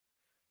guy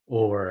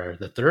or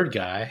the third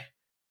guy,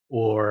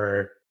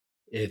 or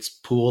it's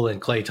Poole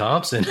and Klay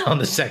Thompson on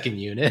the second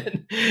unit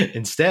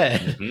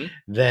instead,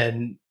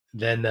 then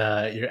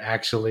you're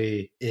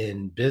actually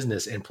in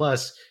business. And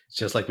plus,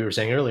 just like we were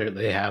saying earlier,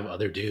 they have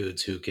other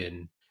dudes who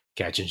can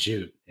catch and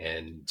shoot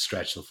and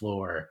stretch the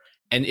floor.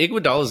 And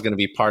Iguodala is going to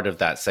be part of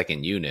that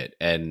second unit.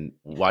 And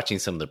watching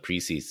some of the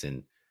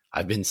preseason,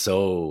 I've been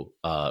so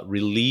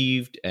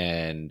relieved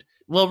and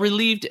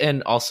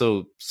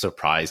also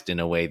surprised in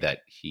a way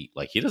that he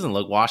doesn't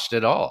look washed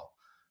at all.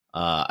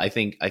 I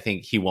think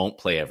he won't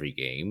play every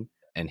game,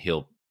 and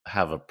he'll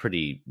have a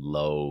pretty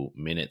low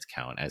minutes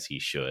count, as he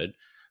should.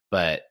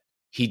 But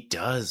he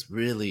does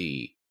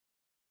really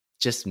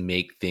just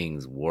make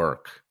things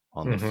work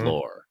on the Mm-hmm.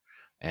 floor.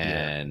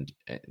 And,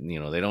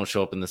 they don't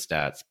show up in the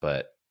stats,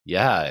 but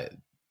yeah,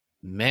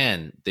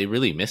 man, they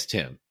really missed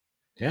him.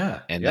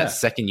 Yeah. And that Yeah.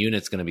 second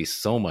unit's going to be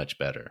so much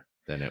better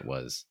than it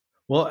was.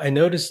 Well, I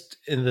noticed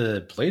in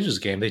the Blazers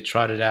game, they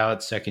trotted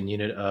out second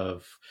unit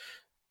of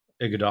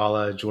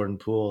Iguodala, Jordan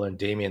Poole, and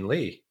Damian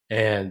Lee.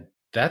 And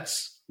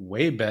that's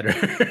way better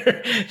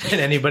than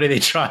anybody they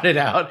trotted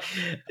out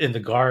in the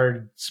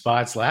guard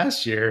spots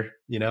last year,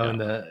 in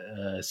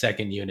the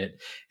second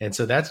unit. And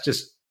so that's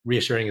just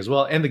reassuring as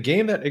well. And the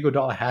game that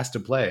Iguodala has to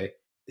play,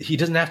 he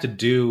doesn't have to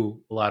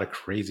do a lot of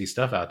crazy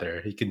stuff out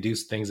there. He can do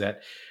things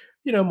that,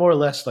 more or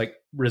less like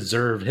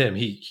reserve him.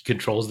 He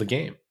controls the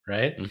game,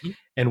 right? Mm-hmm.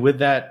 And with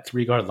that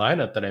 3-guard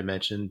lineup that I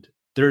mentioned,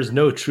 there's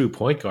no true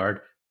point guard,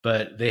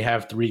 but they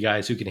have 3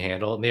 guys who can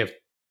handle, and they have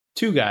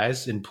 2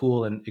 guys in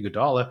Poole and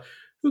Iguodala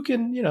who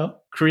can,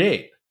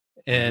 create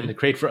and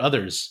create for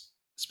others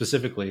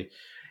specifically.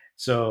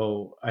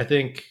 So I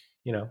think,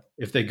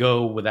 if they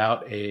go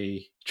without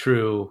a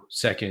true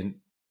second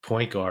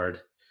point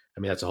guard, I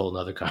mean, that's a whole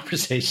nother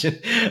conversation,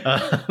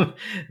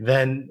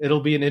 then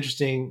it'll be an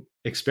interesting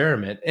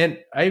experiment. And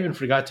I even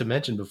forgot to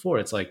mention before,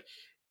 it's like,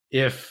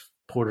 if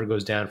Porter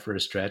goes down for a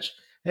stretch,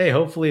 hey,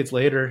 hopefully it's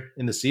later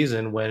in the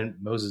season when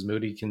Moses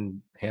Moody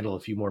can handle a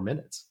few more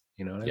minutes.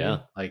 You know what I mean?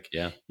 Like,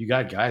 you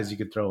got guys you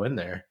could throw in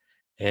there,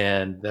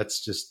 and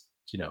that's just,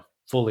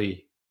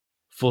 fully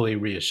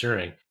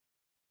reassuring.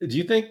 Do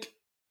you think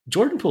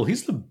Jordan Poole,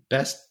 he's the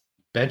best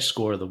bench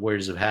scorer the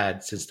Warriors have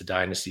had since the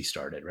dynasty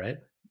started, right?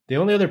 The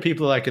only other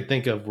people I could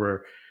think of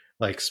were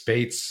like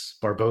Spates,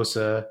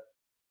 Barbosa,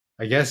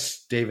 I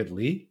guess David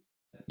Lee.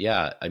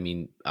 Yeah, I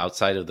mean,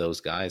 outside of those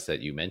guys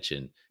that you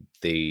mentioned,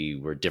 they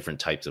were different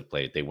types of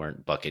players. They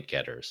weren't bucket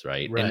getters,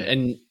 right?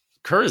 And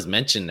Kerr has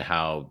mentioned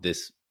how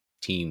this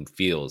team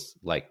feels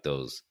like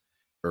those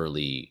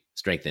early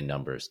strength in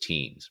numbers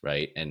teams,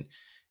 right? And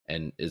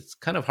it's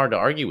kind of hard to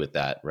argue with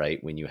that,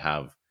 right? When you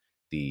have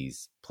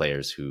these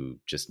players who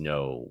just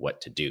know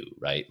what to do,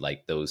 right?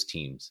 Like those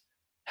teams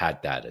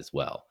had that as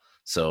well.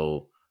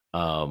 So,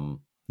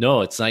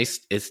 no, it's nice.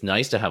 It's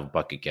nice to have a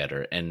bucket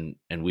getter, and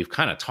we've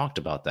kind of talked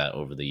about that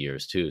over the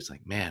years too. It's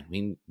like, man,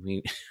 we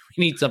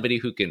need somebody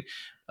who can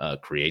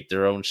create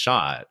their own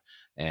shot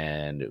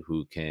and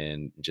who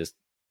can just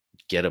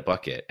get a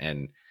bucket.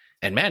 And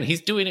man,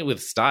 he's doing it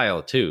with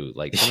style too.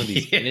 Like some of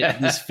these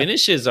these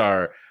finishes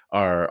are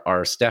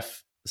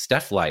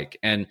Steph like,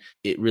 and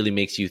it really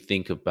makes you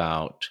think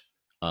about.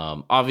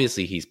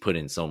 Obviously, he's put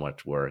in so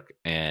much work,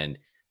 and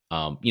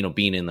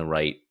being in the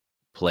right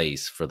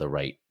place for the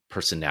right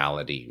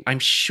personality. I'm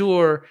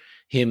sure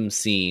him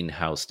seeing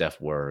how Steph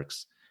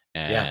works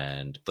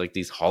and like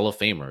these Hall of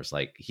Famers,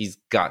 like he's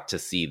got to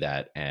see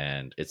that,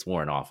 and it's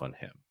worn off on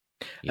him.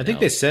 I think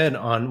they said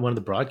on one of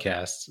the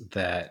broadcasts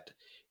that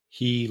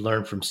he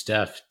learned from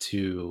Steph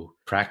to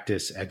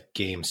practice at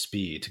game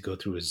speed, to go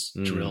through his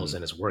drills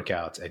and his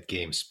workouts at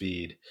game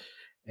speed.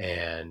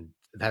 And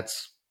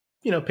that's,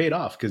 paid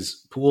off,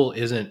 because Poole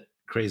isn't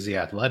crazy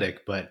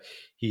athletic, but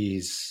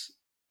he's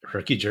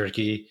herky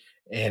jerky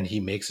and he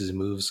makes his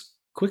moves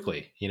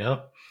quickly, Yeah.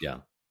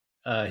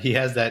 He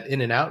has that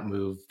in and out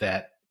move,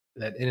 that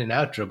in and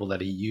out dribble that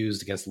he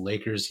used against the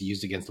Lakers, he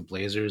used against the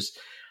Blazers.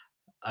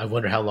 I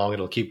wonder how long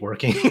it'll keep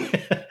working,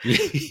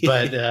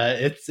 but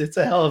it's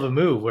a hell of a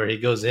move where he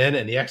goes in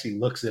and he actually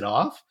looks it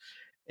off,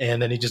 and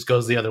then he just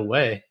goes the other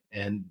way,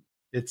 and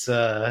it's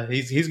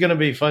he's going to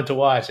be fun to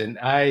watch. And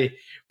I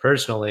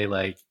personally,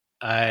 like,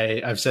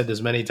 I've said this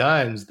many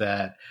times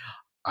that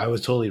I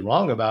was totally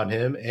wrong about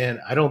him, and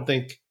I don't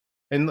think,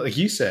 and like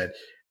you said,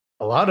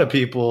 a lot of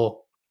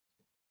people,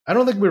 I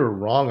don't think we were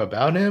wrong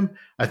about him.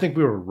 I think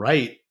we were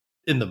right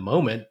in the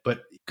moment,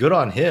 but good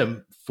on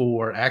him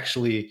for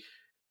actually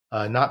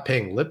not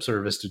paying lip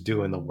service to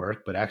doing the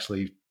work, but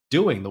actually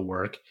doing the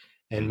work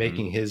and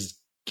making his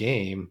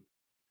game,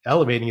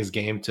 elevating his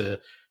game to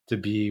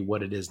be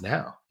what it is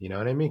now. You know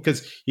what I mean?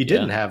 Because he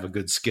didn't have a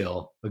good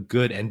skill, a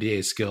good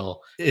NBA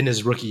skill in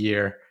his rookie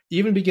year.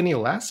 Even beginning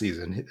of last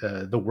season,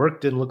 the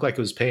work didn't look like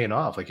it was paying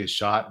off. Like his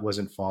shot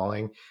wasn't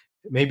falling.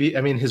 Maybe,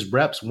 I mean, his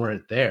reps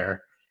weren't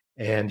there,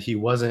 and he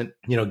wasn't,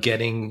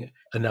 getting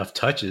enough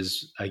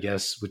touches, I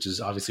guess, which is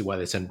obviously why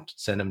they sent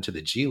him to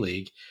the G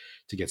League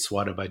to get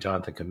swatted by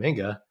Jonathan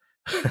Kuminga.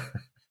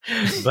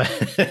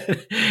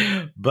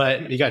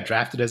 but he got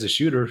drafted as a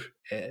shooter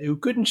who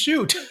couldn't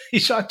shoot. He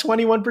shot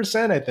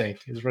 21%, I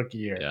think, his rookie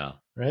year. Yeah.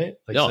 Right?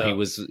 Like, no,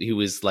 so. he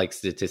was like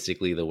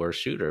statistically the worst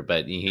shooter,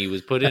 but he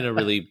was put in a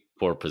really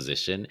poor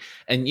position.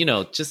 And,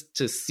 just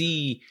to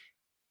see,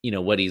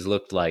 what he's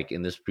looked like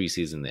in this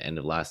preseason, the end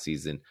of last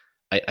season,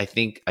 I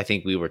think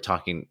we were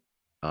talking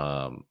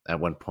at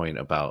one point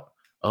about,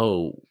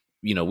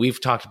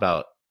 we've talked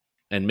about,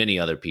 and many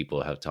other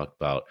people have talked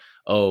about,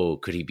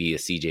 could he be a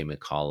CJ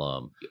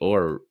McCollum,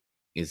 or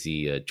is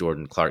he a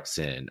Jordan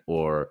Clarkson,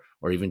 or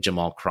even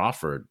Jamal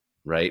Crawford,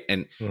 right?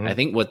 And I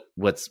think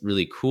what's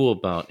really cool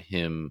about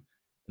him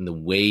and the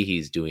way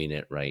he's doing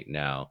it right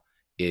now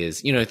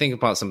is, think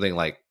about something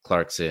like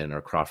Clarkson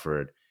or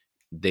Crawford.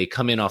 They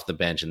come in off the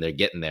bench and they're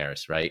getting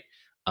theirs, right?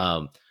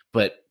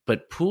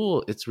 But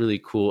Poole, it's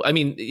really cool. I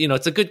mean,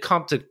 it's a good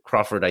comp to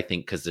Crawford, I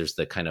think, because there's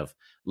the kind of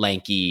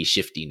lanky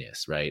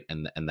shiftiness, right?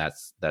 And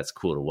that's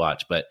cool to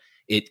watch. But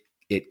it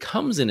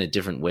comes in a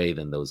different way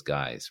than those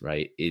guys,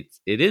 right? It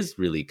is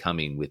really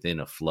coming within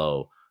a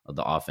flow of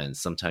the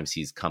offense. Sometimes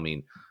he's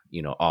coming,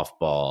 off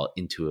ball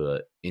into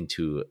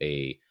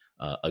a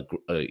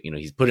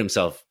he's put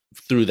himself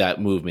through that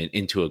movement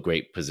into a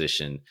great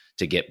position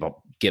to get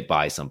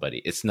by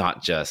somebody. It's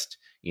not just,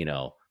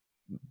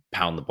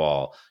 pound the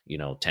ball,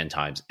 10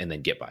 times and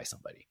then get by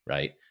somebody,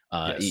 right?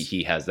 Yes.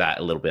 He has that,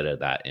 a little bit of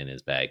that in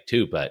his bag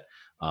too, but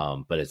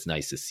it's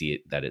nice to see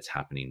it, that it's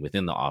happening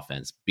within the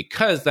offense,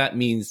 because that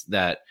means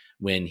that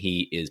when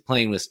he is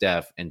playing with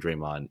Steph and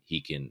Draymond,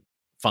 he can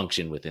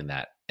function within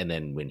that. And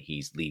then when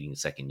he's leading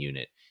second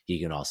unit, he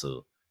can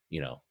also,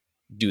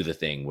 do the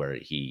thing where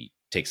he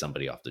takes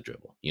somebody off the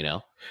dribble,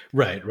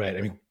 Right.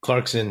 I mean,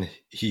 Clarkson,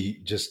 he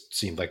just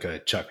seemed like a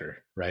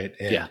chucker, right?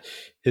 And yeah,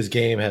 his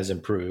game has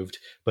improved,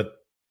 but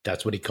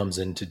that's what he comes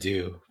in to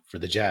do for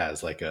the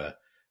Jazz, like a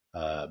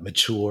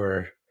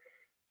mature,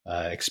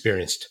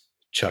 experienced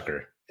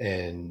chucker.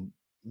 And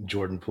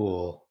Jordan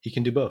Poole, he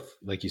can do both.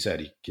 Like you said,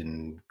 he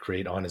can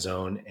create on his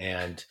own.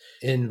 And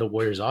in the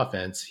Warriors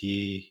offense,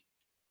 he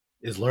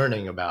is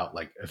learning about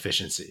like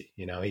efficiency.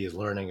 He is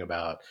learning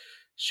about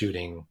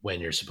shooting when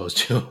you're supposed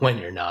to, when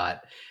you're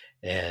not.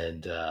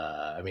 And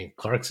I mean,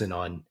 Clarkson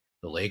on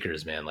the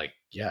Lakers, man, like,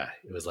 yeah,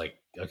 it was like,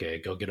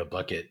 okay, go get a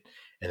bucket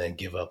and then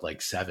give up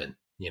like 7.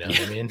 You know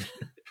what I mean?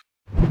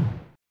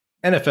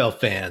 NFL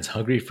fans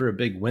hungry for a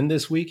big win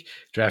this week?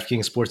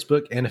 DraftKings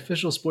Sportsbook, an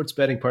official sports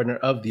betting partner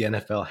of the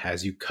NFL,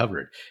 has you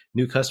covered.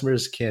 New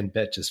customers can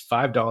bet just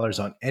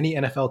 $5 on any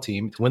NFL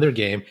team to win their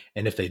game,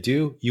 and if they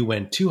do, you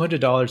win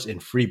 $200 in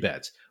free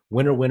bets.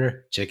 Winner,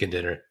 winner, chicken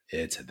dinner.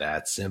 It's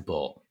that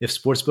simple. If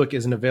Sportsbook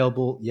isn't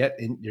available yet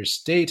in your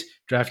state,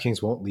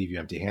 DraftKings won't leave you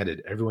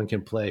empty-handed. Everyone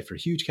can play for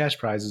huge cash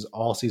prizes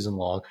all season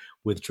long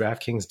with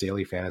DraftKings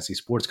daily fantasy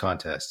sports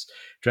contests.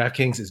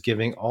 DraftKings is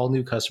giving all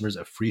new customers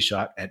a free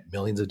shot at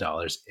millions of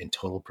dollars in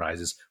total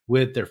prizes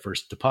with their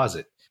first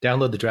deposit.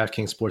 Download the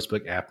DraftKings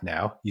Sportsbook app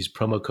now. Use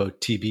promo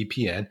code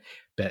TBPN.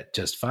 Bet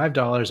just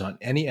 $5 on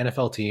any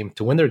NFL team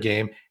to win their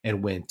game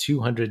and win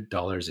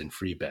 $200 in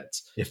free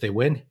bets. If they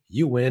win,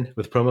 you win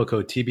with promo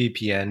code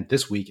TBPN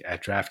this week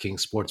at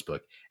DraftKings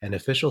Sportsbook, an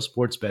official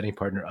sports betting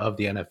partner of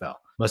the NFL.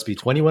 Must be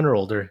 21 or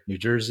older, New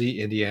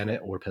Jersey, Indiana,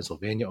 or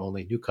Pennsylvania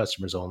only, new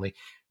customers only,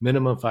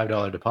 minimum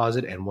 $5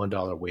 deposit and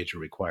 $1 wager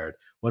required.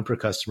 One per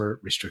customer,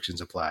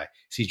 restrictions apply.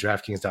 See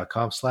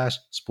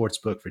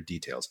DraftKings.com/sportsbook for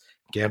details.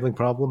 Gambling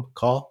problem?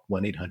 Call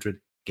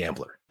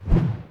 1-800-GAMBLER.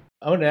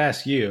 I want to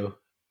ask you,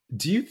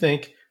 do you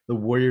think the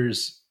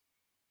Warriors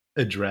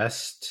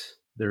addressed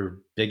their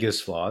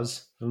biggest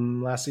flaws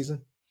from last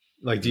season?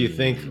 Like, do you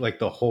think like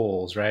the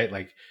holes, right?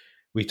 Like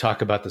we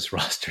talk about this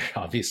roster,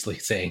 obviously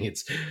saying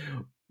it's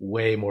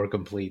way more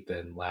complete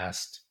than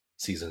last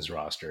season's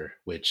roster,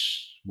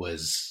 which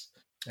was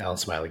Alan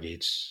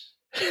Smiley-Gates.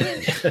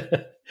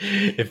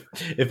 It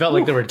felt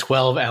like there were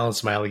 12 Alan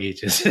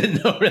Smiley-Gates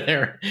sitting over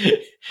there.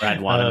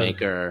 Brad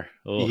Wanamaker.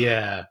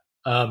 Yeah.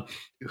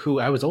 Who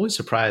I was always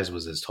surprised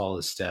was as tall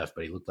as Steph,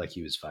 but he looked like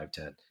he was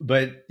 5'10".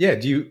 But yeah,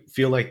 do you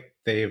feel like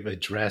they've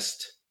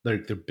addressed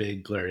like the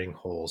big glaring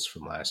holes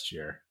from last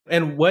year?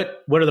 And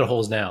what are the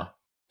holes now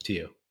to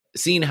you?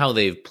 Seeing how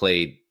they've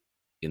played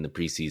in the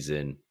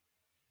preseason,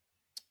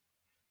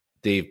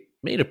 they've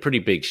made a pretty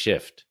big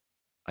shift.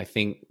 I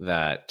think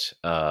that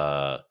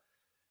to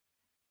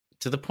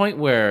the point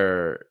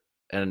where,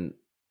 and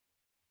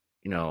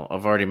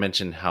I've already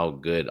mentioned how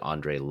good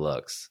Andre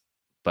looks.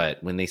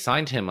 But when they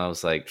signed him, I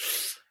was like,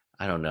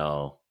 I don't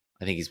know.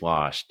 I think he's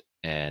washed.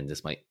 And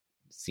this might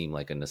seem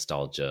like a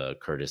nostalgia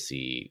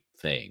courtesy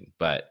thing.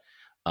 But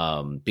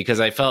because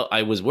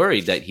I was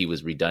worried that he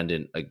was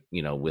redundant,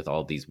 with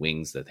all these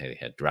wings that they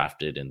had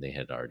drafted, and they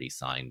had already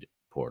signed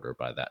Porter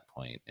by that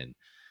point. And,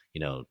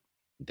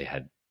 they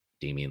had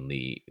Damian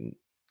Lee.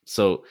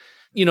 So,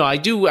 I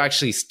do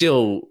actually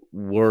still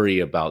worry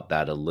about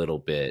that a little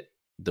bit,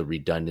 the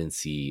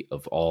redundancy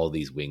of all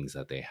these wings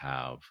that they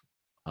have.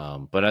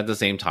 But at the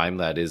same time,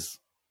 that is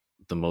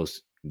the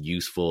most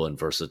useful and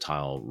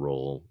versatile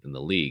role in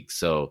the league.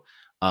 So,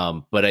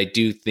 but I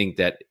do think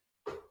that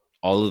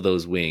all of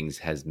those wings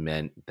has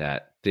meant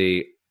that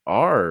they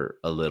are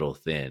a little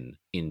thin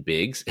in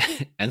bigs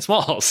and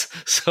smalls.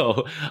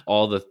 So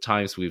all the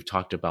times we've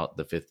talked about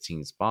the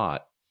 15th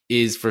spot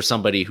is for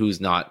somebody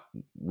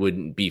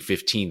wouldn't be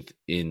 15th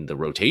in the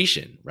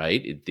rotation,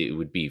 right? It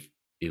would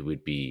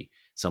be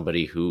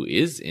somebody who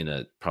is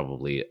in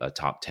probably a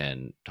top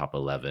 10, top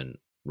 11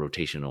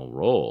 rotational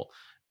role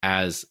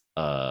as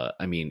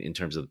in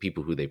terms of the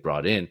people who they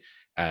brought in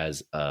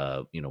as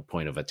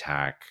point of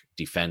attack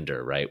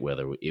defender, right?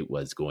 Whether it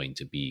was going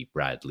to be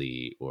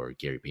Bradley or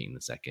Gary Payton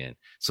II.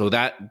 So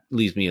that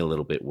leaves me a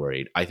little bit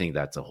worried. I think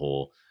that's a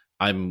whole.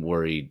 I'm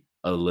worried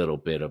a little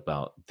bit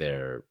about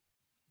their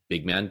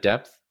big man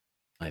depth.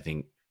 I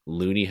think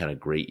Looney had a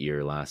great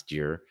year last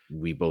year.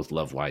 We both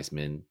love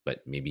Wiseman, but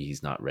maybe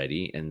he's not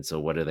ready. And so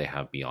what do they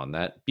have beyond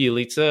that?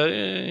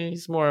 Bielitsa,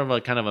 he's more of a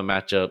kind of a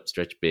matchup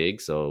stretch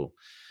big. So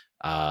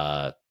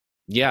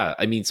yeah,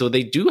 I mean, so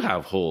they do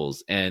have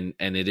holes, and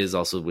it is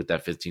also with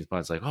that 15th spot.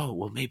 It's like, oh,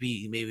 well,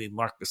 maybe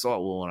Marc Gasol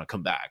will want to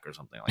come back or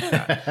something like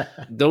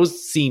that.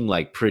 Those seem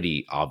like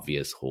pretty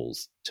obvious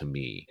holes to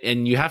me.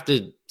 And you have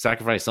to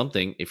sacrifice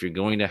something if you're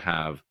going to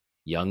have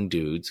young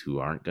dudes who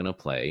aren't going to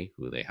play,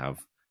 who they have,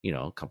 you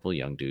know, a couple of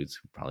young dudes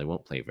who probably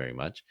won't play very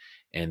much,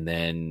 and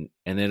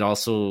it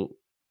also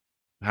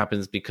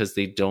happens because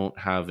they don't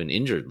have an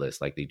injured list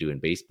like they do in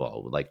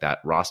baseball, like that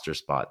roster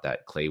spot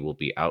that Clay will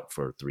be out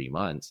for 3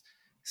 months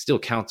still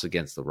counts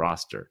against the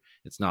roster.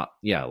 It's not,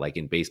 yeah, like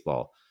in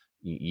baseball,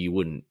 he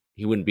wouldn't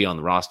be on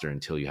the roster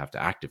until you have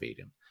to activate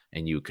him,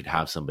 and you could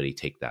have somebody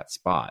take that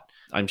spot.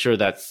 I'm sure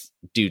that's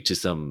due to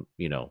some,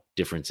 you know,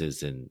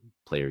 differences in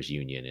players'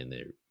 union in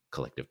their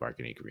collective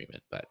bargaining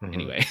agreement. But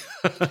anyway,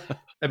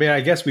 I mean,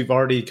 I guess we've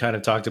already kind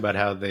of talked about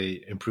how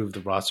they improved the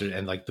roster,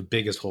 and like the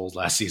biggest holes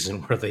last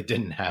season where they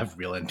didn't have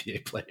real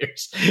NBA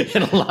players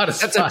in a lot of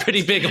spots. That's a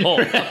pretty big hole.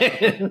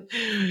 Right?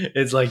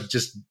 It's like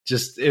just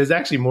it was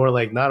actually more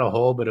like not a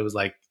hole, but it was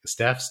like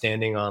Steph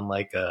standing on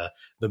like the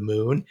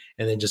moon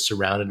and then just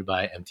surrounded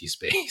by empty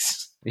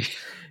space.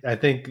 I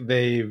think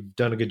they've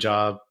done a good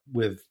job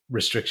with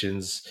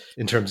restrictions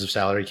in terms of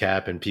salary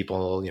cap and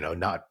people, you know,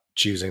 not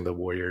choosing the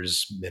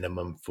Warriors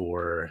minimum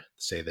for,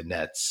 say, the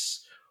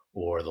Nets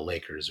or the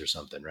Lakers or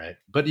something, right?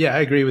 But yeah, I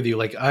agree with you.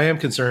 Like, I am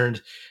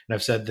concerned, and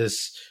I've said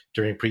this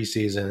during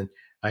preseason,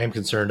 I am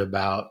concerned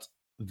about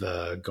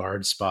the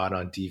guard spot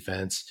on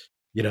defense.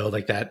 You know,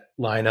 like that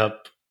lineup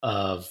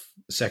of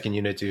second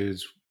unit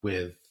dudes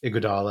with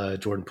Iguodala,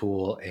 Jordan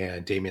Poole,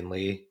 and Damian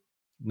Lee.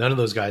 None of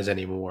those guys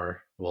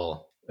anymore.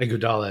 Well,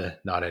 Iguodala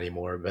not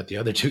anymore, but the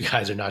other two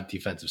guys are not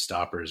defensive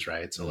stoppers,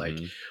 right? So like,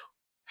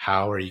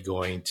 how are you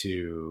going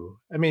to,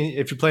 I mean,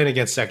 if you're playing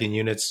against second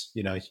units,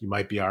 you know, you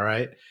might be all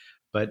right.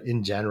 But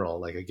in general,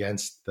 like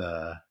against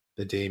the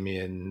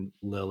Damian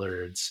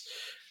Lillards,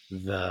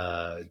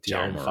 the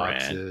De'Aaron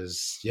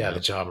Foxes,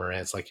 the Ja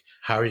Morants, like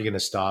how are you going to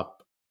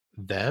stop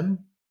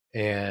them?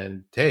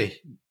 And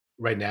hey,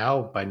 right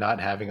now, by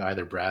not having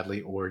either Bradley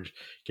or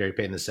Gary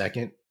Payton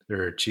II,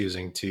 they're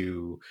choosing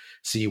to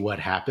see what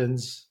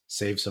happens,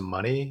 save some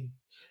money,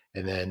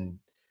 and then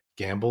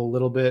gamble a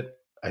little bit.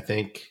 I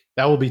think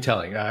that will be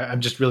telling. I'm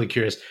just really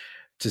curious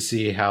to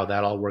see how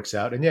that all works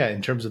out. And yeah,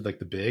 in terms of like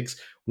the bigs,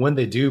 when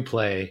they do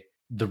play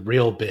the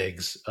real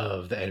bigs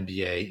of the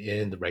NBA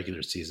in the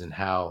regular season,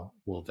 how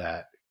will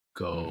that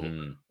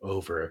go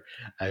over?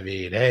 I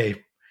mean,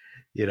 hey,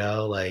 you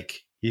know,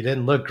 like he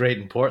didn't look great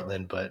in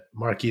Portland, but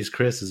Marquise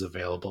Chris is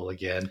available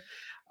again.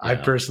 Yeah. I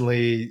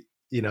personally,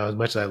 you know, as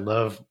much as I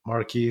love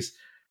Marquise,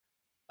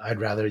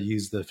 I'd rather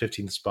use the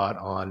 15th spot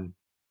on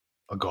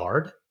a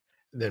guard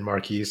than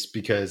Marquise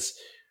because,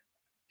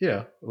 you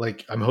know,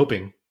 like I'm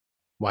hoping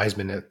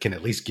Wiseman can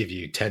at least give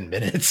you 10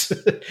 minutes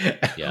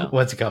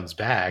once he comes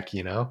back,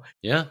 you know?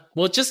 Yeah.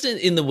 Well, just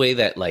in the way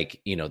that,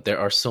 like, you know, there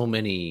are so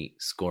many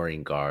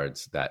scoring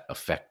guards that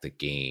affect the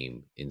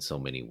game in so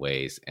many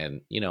ways.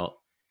 And, you know,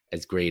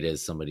 as great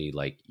as somebody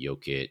like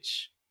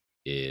Jokic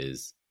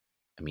is,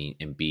 I mean,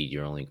 Embiid,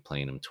 you're only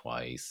playing him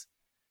twice.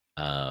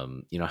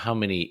 You know, how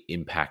many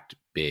impact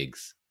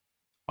bigs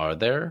are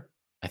there?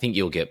 I think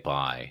you'll get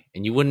by,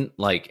 and you wouldn't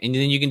like, and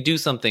then you can do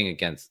something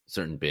against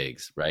certain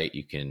bigs, right?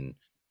 You can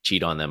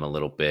cheat on them a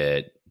little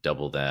bit,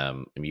 double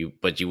them.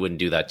 But you wouldn't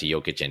do that to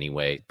Jokic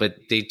anyway. But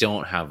they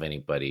don't have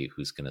anybody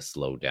who's going to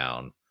slow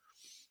down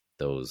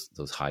those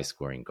high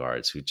scoring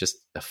guards who just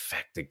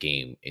affect the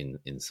game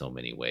in so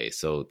many ways.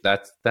 So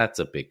that's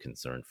a big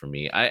concern for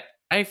me.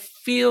 I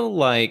feel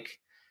like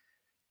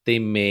they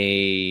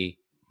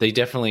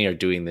definitely are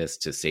doing this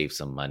to save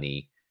some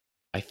money.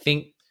 I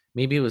think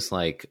maybe it was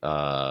like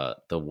the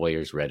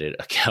Warriors Reddit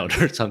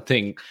account or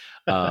something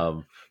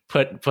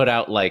put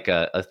out like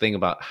a thing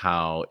about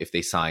how if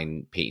they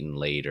sign Peyton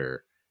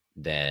later,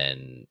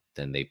 then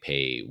they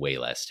pay way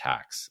less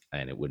tax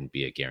and it wouldn't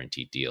be a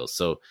guaranteed deal.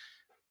 So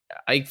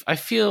I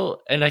feel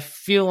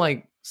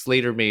like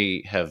Slater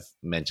may have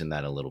mentioned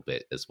that a little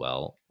bit as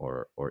well,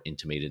 or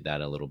intimated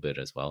that a little bit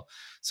as well.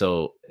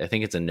 So I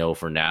think it's a no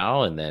for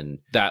now, and then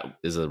that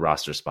is a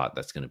roster spot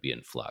that's going to be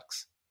in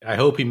flux. I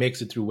hope he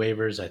makes it through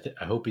waivers.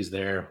 I hope he's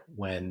there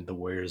when the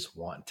Warriors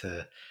want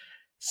to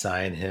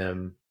sign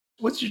him.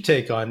 What's your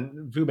take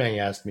on, Vubang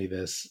asked me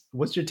this,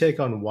 what's your take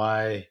on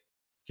why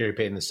Gary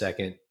Payton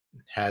II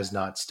has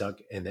not stuck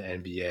in the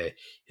NBA?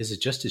 Is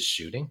it just his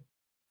shooting?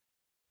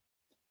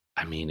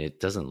 I mean, it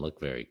doesn't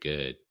look very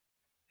good.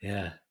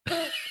 Yeah.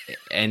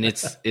 And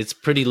it's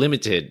pretty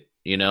limited,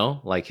 you know,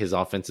 like his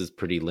offense is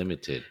pretty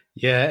limited.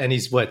 Yeah. And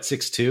he's what,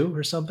 6'2"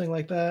 or something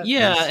like that?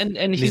 Yeah.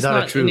 And he's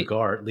not a true lead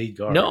guard.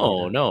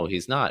 No,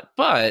 he's not.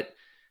 But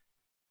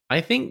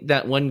I think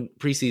that one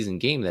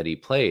preseason game that he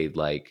played,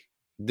 like,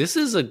 this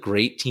is a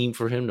great team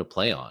for him to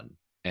play on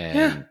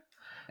and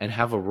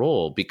have a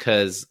role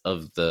because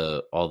of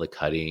all the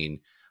cutting.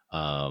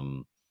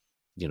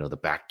 the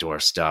backdoor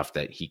stuff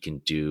that he can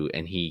do,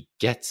 and he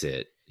gets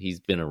it. He's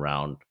been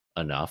around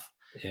enough.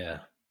 Yeah.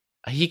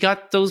 He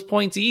got those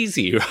points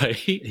easy, right?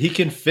 He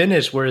can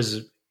finish,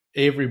 whereas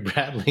Avery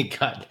Bradley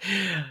got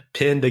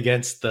pinned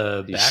against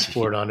the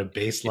backboard on a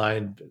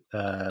baseline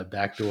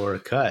backdoor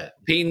cut.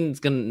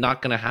 Peyton's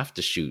not going to have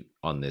to shoot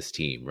on this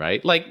team,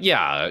 right? Like,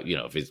 yeah,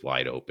 if he's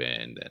wide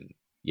open, then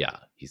yeah,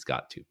 he's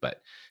got to.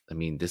 But I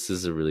mean, this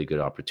is a really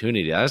good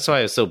opportunity. That's why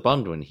I was so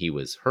bummed when he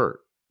was hurt.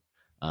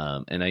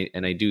 And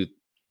I do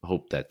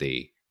hope that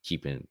they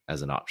keep him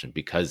as an option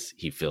because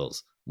he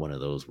fills one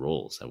of those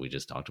roles that we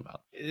just talked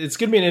about. It's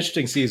going to be an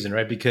interesting season,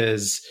 right?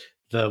 Because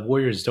the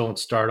Warriors don't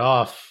start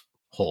off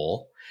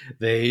whole.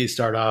 They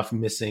start off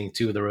missing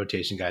two of the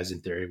rotation guys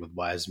in theory with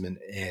Wiseman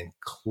and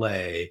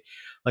Clay.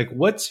 Like,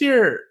 what's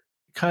your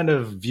kind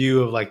of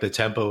view of like the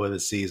tempo of the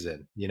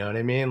season? You know what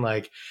I mean?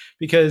 Like,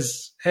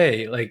 because,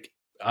 hey, like,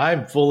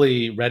 I'm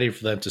fully ready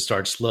for them to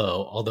start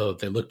slow, although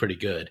they look pretty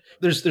good.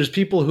 There's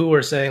people who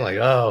are saying like,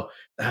 oh,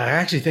 I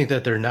actually think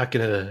that they're not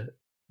going to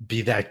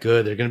be that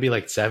good. They're going to be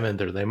like 7th,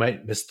 or they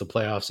might miss the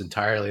playoffs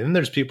entirely. And then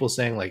there's people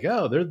saying like,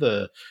 oh,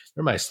 they're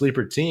my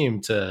sleeper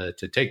team to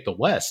take the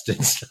West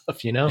and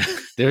stuff,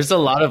 There's a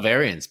lot of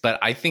variance, but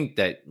I think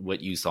that what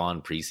you saw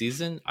in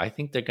preseason, I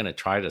think they're going to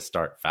try to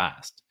start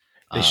fast.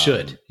 They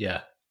should.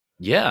 Yeah.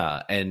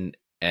 Yeah. And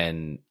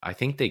I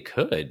think they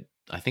could.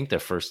 I think their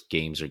first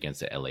games are against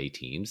the LA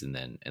teams. And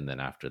then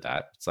after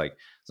that,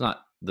 it's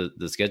not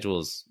the schedule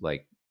is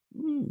like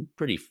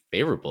pretty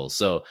favorable.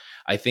 So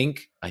I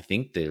think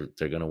they're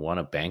going to want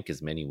to bank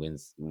as many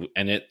wins,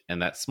 and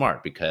that's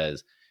smart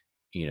because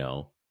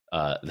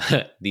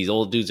these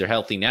old dudes are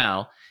healthy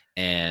now,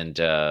 and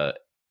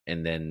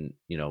then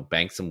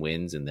bank some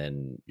wins, and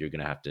then you're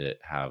going to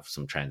have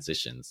some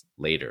transitions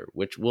later,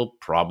 which will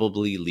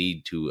probably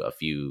lead to a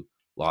few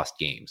lost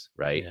games,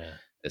 right? Yeah.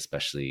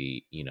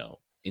 Especially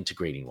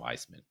integrating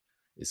Wiseman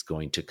is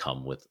going to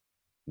come with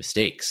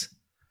mistakes.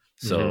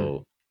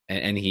 So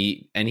and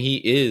he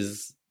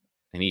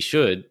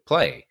should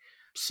play.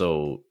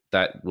 So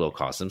that will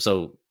cost them.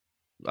 So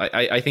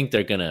I think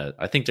they're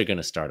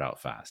gonna start out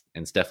fast.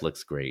 And Steph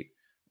looks great.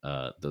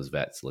 Those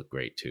vets look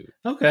great too.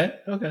 Okay.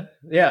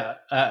 Yeah.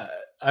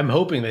 I'm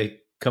hoping they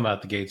come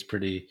out the gates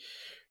pretty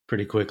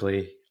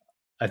quickly.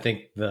 I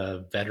think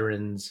the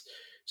veterans,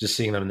 just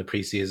seeing them in the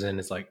preseason,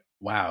 it's like,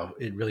 wow,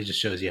 it really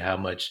just shows you how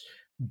much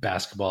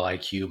basketball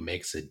IQ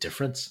makes a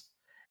difference.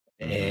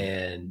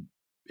 And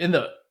in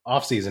the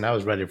offseason, I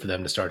was ready for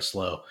them to start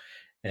slow,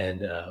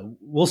 and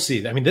we'll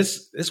see. I mean,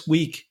 this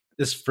week,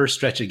 this first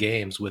stretch of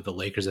games with the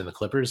Lakers and the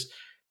Clippers,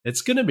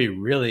 it's going to be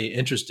really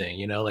interesting.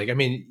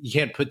 You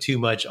can't put too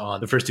much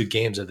on the first 2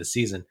 games of the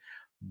season,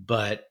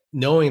 but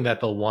knowing that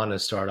they'll want to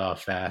start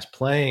off fast,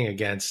 playing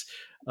against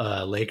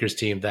a Lakers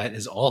team that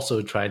is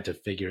also trying to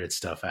figure its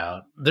stuff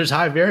out. There's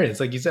high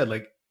variance, like you said.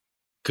 Like,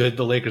 could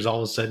the Lakers all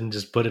of a sudden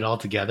just put it all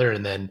together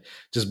and then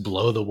just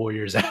blow the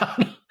Warriors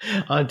out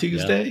on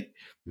Tuesday? Yeah.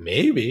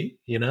 Maybe,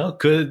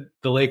 could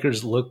the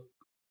Lakers look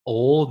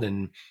old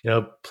and,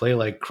 play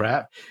like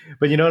crap?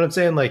 But you know what I'm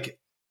saying? Like,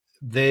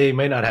 they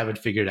may not have it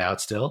figured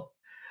out still.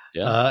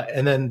 Yeah.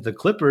 And then the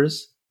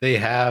Clippers, they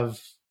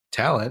have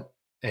talent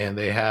and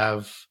they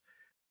have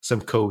some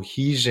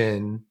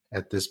cohesion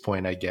at this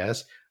point, I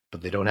guess,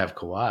 but they don't have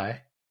Kawhi,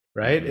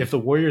 right? If the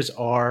Warriors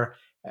are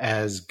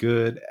as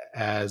good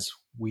as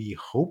we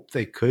hope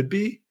they could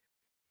be,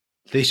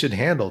 they should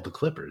handle the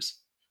Clippers,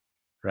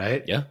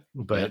 right? Yeah.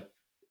 But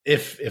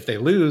if they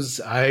lose,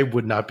 I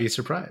would not be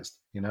surprised.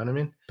 You know what I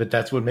mean? But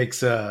that's what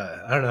makes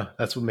I don't know.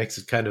 That's what makes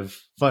it kind of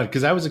fun,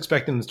 because I was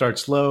expecting to start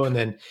slow and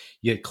then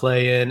you get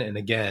Clay in, and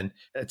again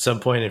at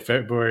some point in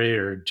February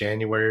or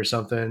January or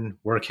something,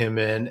 work him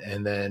in,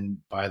 and then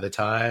by the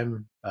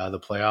time the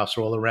playoffs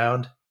roll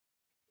around,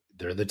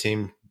 they're the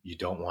team you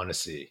don't want to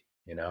see.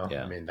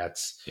 I mean,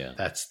 that's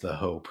the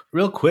hope.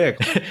 Real quick,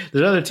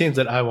 there's other teams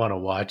that I want to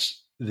watch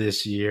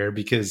this year,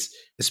 because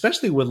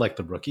especially with like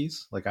the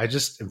rookies, like I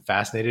just am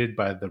fascinated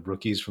by the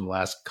rookies from the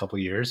last couple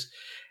of years.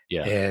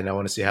 Yeah. And I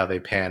want to see how they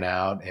pan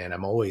out. And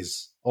I'm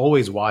always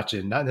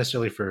watching, not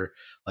necessarily for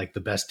like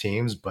the best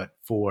teams, but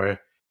for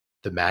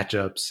the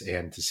matchups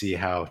and to see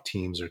how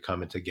teams are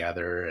coming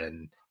together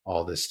and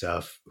all this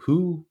stuff.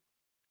 Who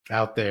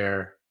out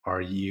there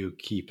are you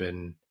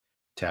keeping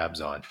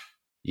tabs on?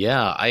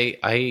 Yeah,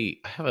 I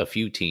have a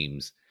few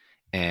teams,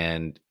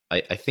 and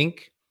I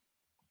think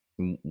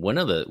one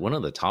of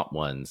the top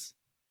ones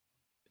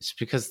is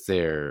because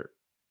they're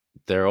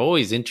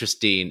always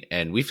interesting,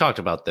 and we've talked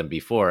about them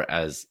before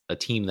as a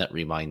team that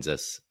reminds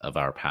us of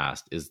our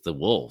past, is the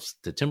Wolves,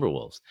 the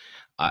Timberwolves.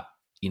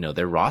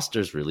 Their roster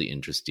is really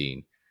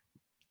interesting.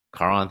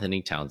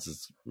 Karl-Anthony Towns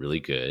is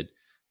really good.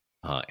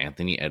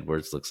 Anthony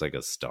Edwards looks like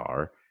a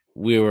star.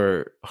 We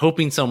were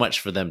hoping so much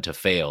for them to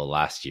fail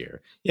last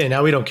year. Yeah,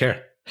 now we don't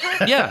care.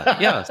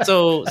 yeah.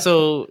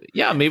 So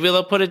yeah, maybe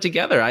they'll put it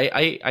together.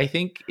 I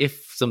think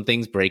if some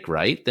things break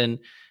right, then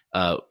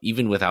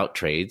even without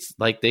trades,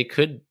 like they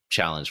could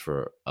challenge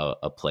for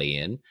a play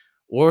in,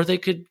 or they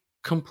could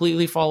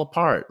completely fall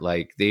apart.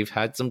 Like they've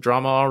had some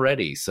drama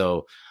already.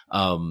 So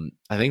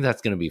I think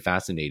that's going to be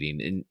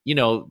fascinating. And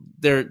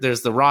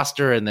there's the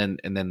roster, and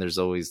then there's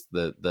always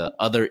the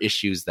other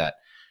issues that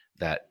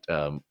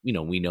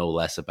we know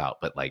less about,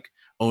 but like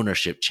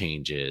ownership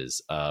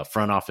changes,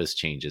 front office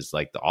changes,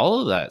 like all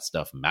of that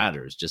stuff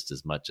matters just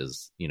as much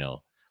as,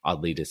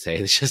 oddly to say,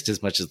 it's just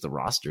as much as the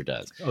roster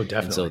does. Oh, definitely.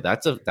 And so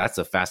that's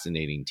a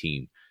fascinating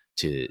team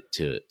to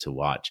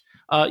watch.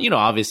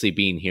 Obviously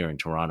being here in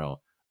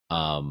Toronto,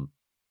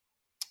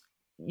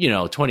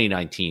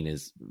 2019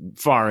 is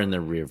far in the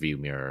rearview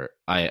mirror.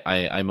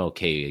 I'm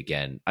okay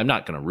again. I'm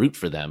not going to root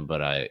for them,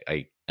 but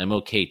I'm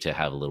okay to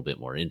have a little bit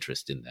more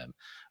interest in them,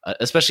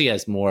 especially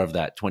as more of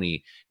that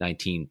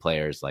 2019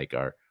 players like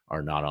are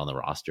not on the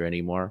roster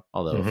anymore,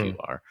 although a few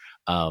are.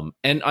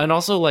 And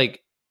also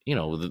like,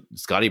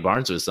 Scotty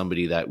Barnes was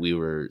somebody that we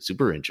were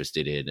super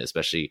interested in,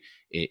 especially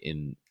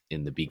in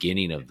the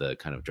beginning of the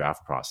kind of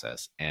draft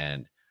process.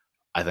 And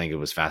I think it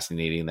was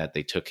fascinating that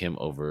they took him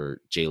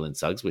over Jalen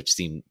Suggs, which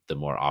seemed the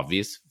more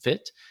obvious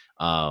fit.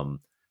 So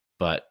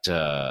I'm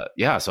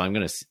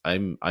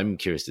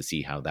curious to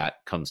see how that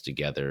comes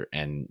together,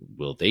 and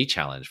will they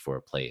challenge for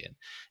a play-in?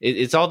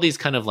 It's all these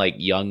kind of like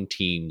young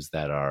teams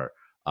that are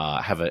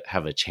have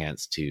a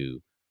chance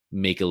to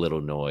make a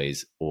little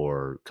noise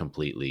or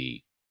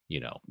completely,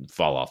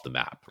 fall off the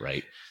map,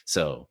 right?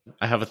 So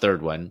I have a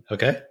third one,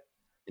 okay,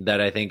 that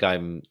I think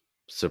I'm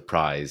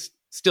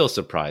still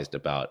surprised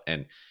about,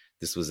 and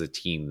this was a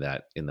team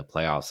that in the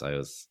playoffs I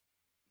was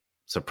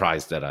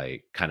surprised that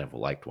I kind of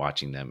liked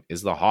watching them,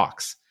 is the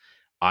Hawks.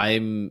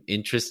 I'm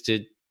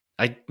interested.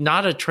 I'm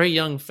not a Trae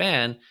Young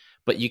fan,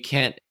 but you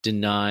can't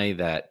deny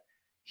that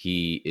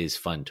he is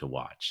fun to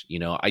watch.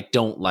 I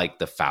don't like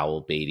the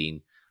foul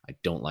baiting. I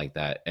don't like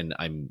that. And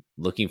I'm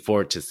looking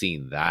forward to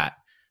seeing that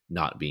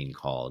not being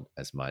called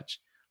as much.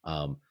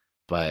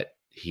 But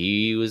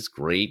he was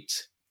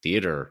great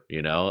theater,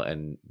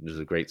 and it was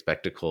a great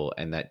spectacle,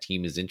 and that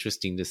team is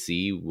interesting to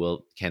see.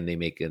 Can they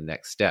make a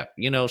next step?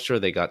 Sure,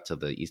 they got to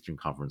the Eastern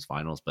Conference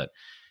Finals, but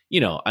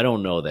I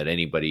don't know that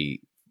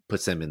anybody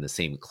puts them in the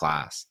same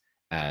class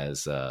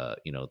as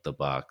the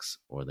Bucks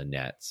or the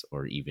Nets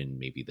or even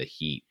maybe the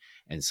Heat.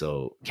 And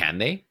so can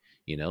they,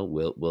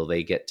 will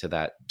they get to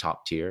that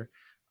top tier?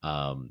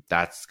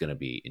 That's going to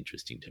be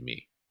interesting to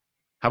me.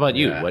 How about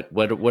you?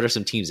 What are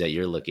some teams that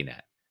you're looking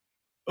at?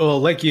 Well,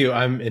 like you,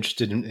 I'm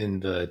interested in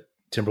the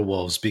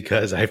Timberwolves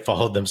because I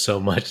followed them so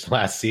much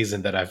last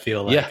season that I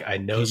feel like I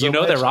know so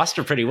much. Their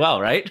roster pretty well,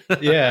 right?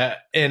 Yeah.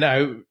 And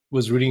I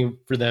was rooting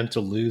for them to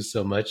lose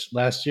so much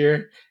last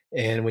year.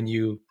 And when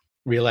you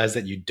realize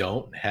that you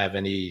don't have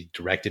any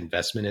direct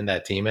investment in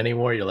that team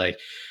anymore, you're like,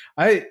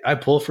 I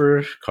pull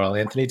for Karl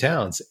Anthony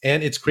Towns.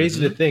 And it's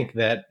crazy to think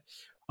that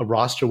a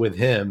roster with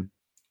him,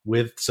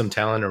 with some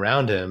talent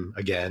around him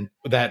again,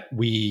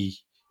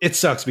 it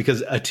sucks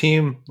because a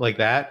team like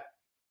that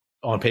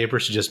on paper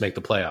should just make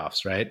the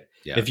playoffs, right?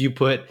 Yeah. If you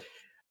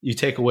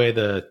take away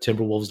the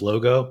Timberwolves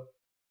logo,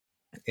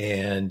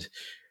 and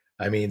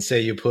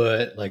say you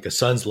put like a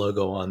Suns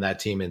logo on that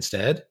team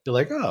instead, you're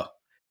like, oh,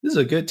 this is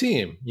a good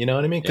team. You know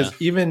what I mean? Because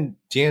even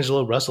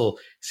D'Angelo Russell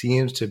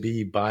seems to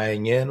be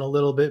buying in a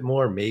little bit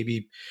more.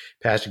 Maybe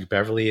Patrick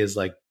Beverley is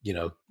like,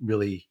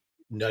 really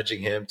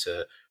nudging him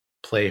to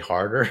play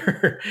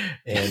harder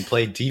and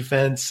play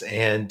defense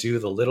and do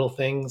the little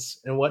things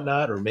and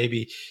whatnot. Or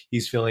maybe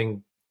he's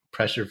feeling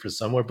pressure for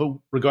somewhere. But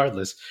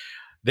regardless,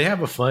 they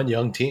have a fun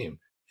young team.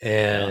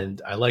 And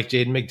I like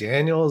Jaden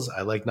McDaniels.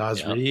 I like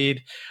Naz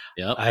Reid.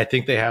 Yep. I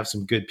think they have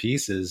some good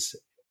pieces.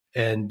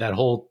 And that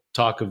whole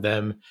talk of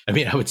them,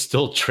 I would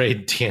still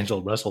trade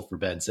D'Angelo Russell for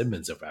Ben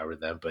Simmons if I were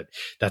them, but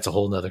that's a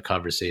whole nother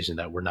conversation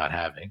that we're not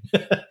having.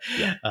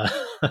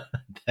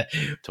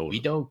 Totally. We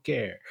don't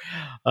care.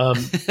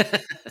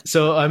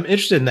 So I'm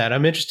interested in that.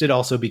 I'm interested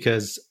also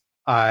because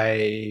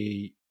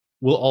I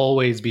will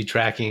always be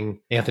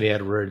tracking Anthony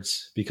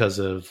Edwards because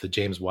of the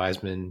James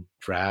Wiseman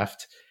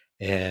draft.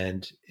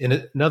 And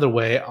in another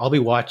way, I'll be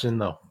watching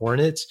the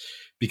Hornets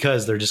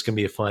because they're just going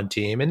to be a fun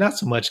team. And not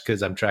so much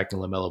because I'm tracking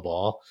LaMelo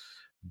Ball,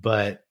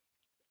 but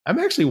I'm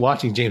actually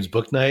watching James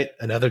Bouknight,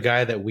 another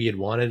guy that we had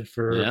wanted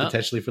for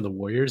potentially for the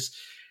Warriors,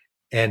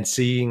 and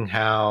seeing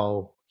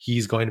how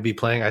he's going to be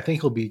playing. I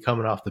think he'll be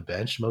coming off the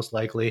bench most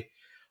likely.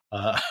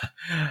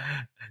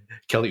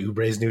 Kelly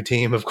Oubre's new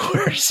team, of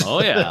course.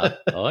 Oh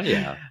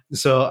yeah.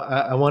 So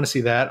I want to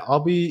see that. I'll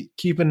be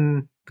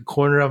keeping the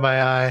corner of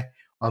my eye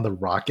on the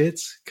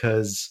Rockets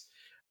because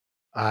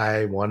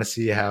I want to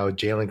see how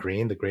Jalen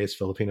Green, the greatest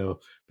Filipino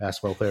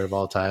basketball player of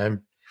all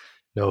time,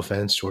 no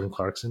offense, Jordan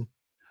Clarkson.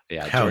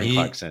 Yeah, Jordan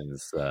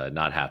Clarkson's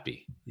not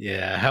happy.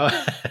 Yeah,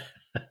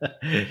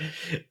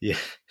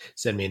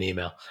 send me an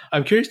email.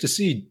 I'm curious to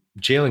see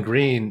Jalen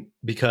Green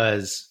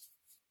because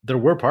there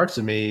were parts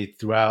of me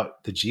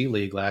throughout the G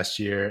League last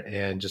year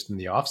and just in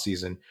the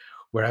offseason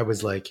where I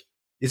was like,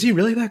 is he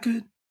really that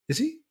good? Is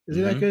he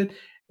that good?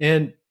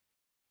 And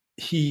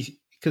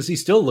because he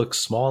still looks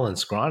small and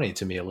scrawny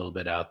to me a little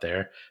bit out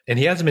there. And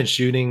he hasn't been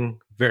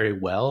shooting very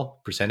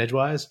well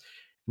percentage-wise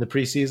in the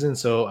preseason.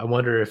 So I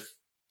wonder if,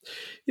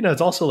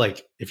 it's also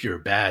like if you're a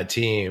bad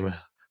team,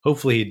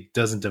 hopefully he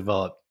doesn't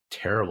develop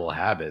terrible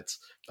habits.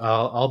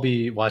 I'll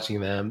be watching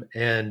them.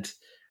 And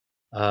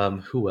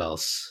who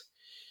else?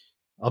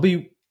 I'll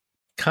be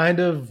kind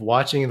of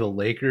watching the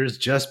Lakers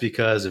just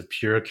because of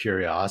pure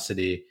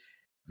curiosity.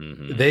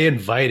 Mm-hmm. They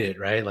invite it,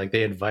 right? Like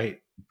they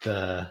invite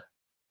the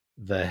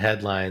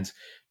headlines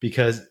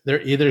because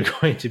they're either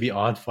going to be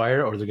on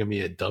fire or they're going to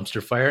be a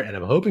dumpster fire, and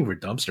I'm hoping for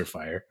dumpster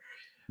fire.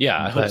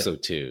 Yeah, I hope so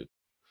too.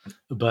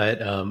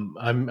 But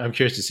I'm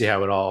curious to see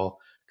how it all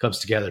comes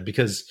together,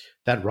 because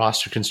that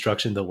roster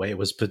construction, the way it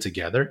was put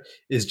together,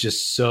 is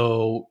just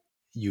so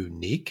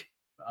unique.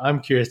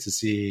 I'm curious to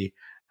see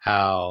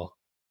how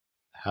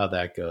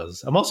that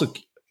goes. I'm also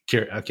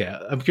curious. Okay,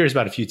 I'm curious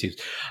about a few teams.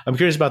 I'm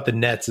curious about the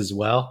Nets as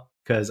well,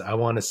 because I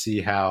want to see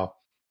how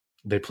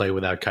they play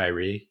without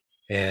Kyrie.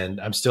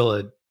 And I'm still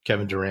a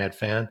Kevin Durant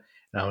fan,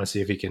 and I want to see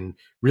if he can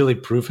really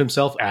prove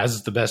himself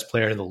as the best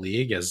player in the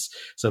league, as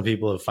some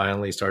people have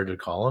finally started to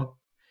call him.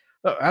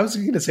 I was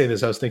going to say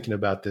this. I was thinking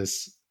about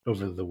this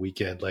over the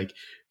weekend. Like, do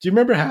you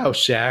remember how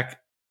Shaq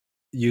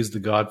used the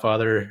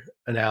Godfather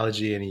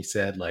analogy, and he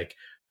said like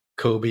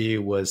Kobe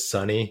was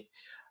Sonny,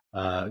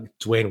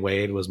 Dwayne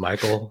Wade was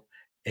Michael,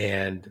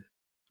 and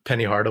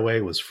Penny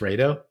Hardaway was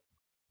Fredo?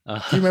 Do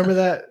you remember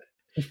that?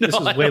 This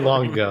was way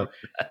long ago.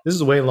 This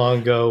is way long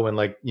ago when,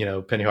 like, you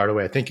know, Penny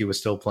Hardaway, I think he was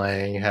still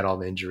playing, had all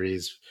the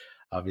injuries,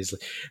 obviously.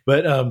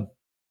 But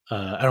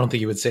I don't think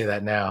he would say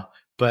that now.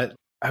 But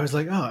I was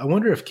like, oh, I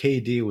wonder if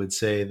KD would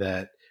say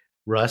that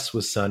Russ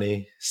was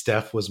Sonny,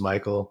 Steph was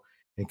Michael,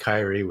 and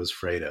Kyrie was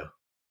Fredo.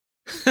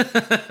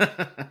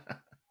 I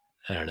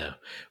don't know.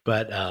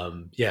 But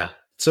yeah.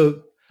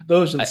 So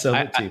those are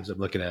some teams I'm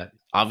looking at.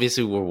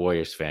 Obviously, we're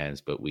Warriors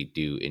fans, but we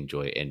do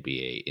enjoy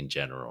NBA in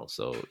general.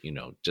 So, you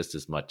know, just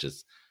as much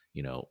as,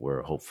 you know,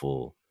 we're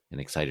hopeful and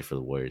excited for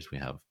the Warriors, we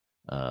have,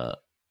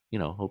 you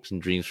know, hopes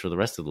and dreams for the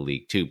rest of the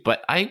league too.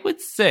 But I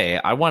would say,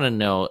 I want to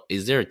know,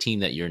 is there a team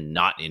that you're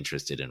not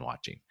interested in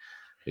watching?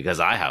 Because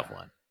I have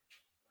one.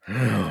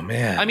 Oh,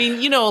 man. I mean,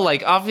 you know,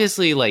 like,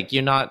 obviously, like,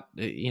 you're not,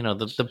 you know,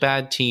 the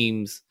bad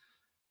teams,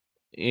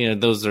 you know,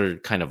 those are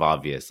kind of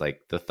obvious.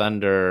 Like the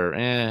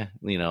Thunder,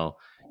 you know,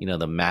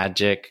 the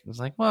Magic. It was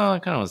like, well, I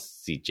kind of want to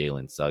see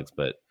Jalen Suggs,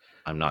 but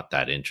I'm not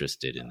that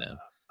interested in them.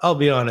 I'll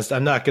be honest.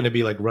 I'm not going to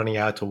be like running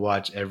out to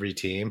watch every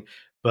team,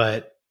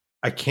 but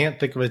I can't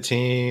think of a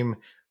team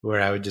where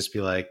I would just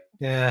be like,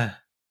 yeah,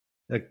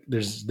 like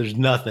there's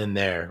nothing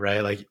there, right?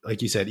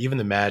 Like you said, even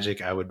the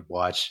Magic, I would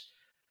watch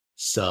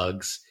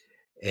Suggs,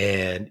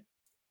 and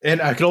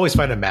I could always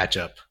find a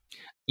matchup.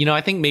 You know,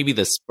 I think maybe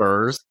the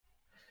Spurs.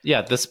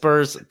 Yeah, the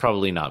Spurs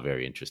probably not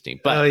very interesting,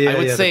 but I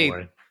would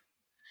say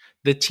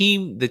the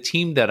team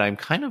that I'm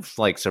kind of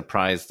like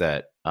surprised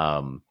that,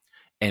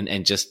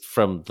 and just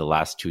from the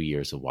last 2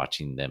 years of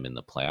watching them in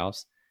the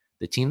playoffs,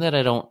 the team that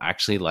I don't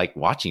actually like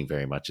watching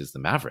very much is the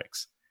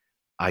Mavericks.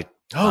 I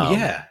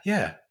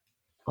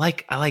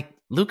like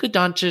Luka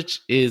Doncic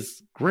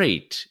is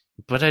great,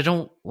 but I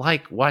don't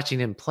like watching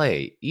him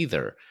play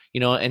either. You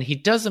know, and he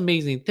does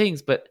amazing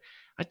things, but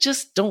I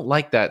just don't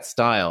like that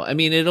style. I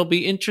mean, it'll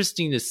be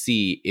interesting to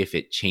see if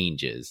it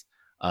changes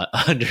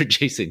under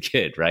Jason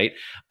Kidd, right?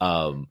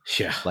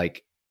 Yeah.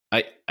 Like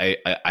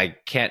I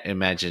can't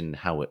imagine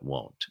how it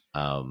won't.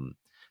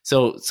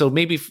 So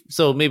maybe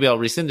I'll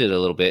rescind it a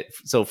little bit.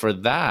 So for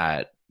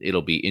that,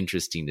 it'll be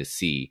interesting to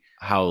see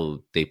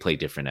how they play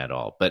different at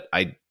all. But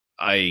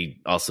I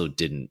also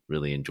didn't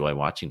really enjoy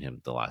watching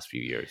him the last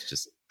few years.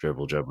 Just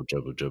dribble.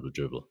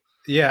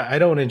 Yeah, I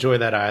don't enjoy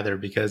that either,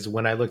 because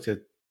when I looked at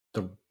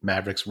the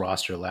Mavericks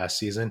roster last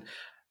season,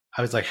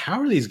 I was like,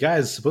 how are these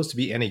guys supposed to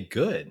be any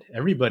good?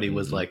 Everybody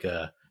was like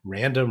a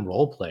random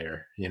role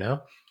player, you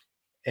know?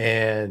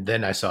 And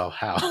then I saw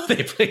how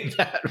they played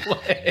that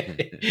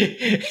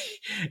way.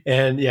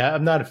 And yeah,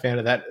 I'm not a fan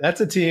of that.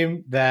 That's a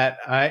team that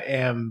I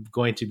am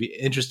going to be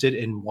interested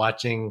in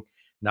watching,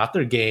 not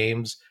their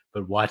games,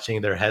 but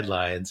watching their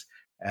headlines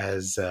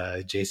as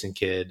Jason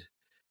Kidd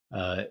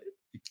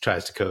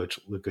tries to coach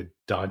Luka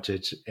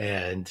Doncic,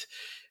 and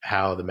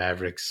how the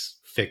Mavericks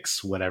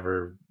fix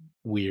whatever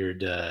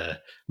weird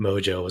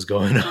mojo was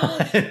going on.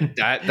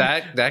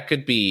 that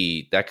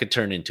could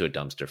turn into a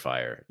dumpster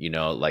fire. You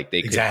know, like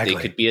they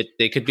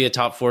could be a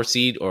top 4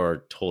 seed or a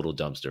total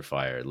dumpster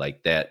fire.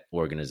 Like that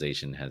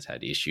organization has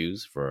had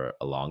issues for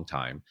a long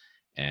time,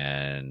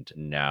 and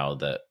now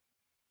that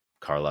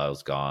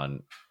Carlisle's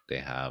gone, they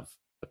have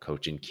a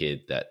coaching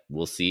kid that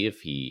we'll see if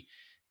he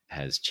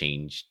has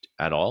changed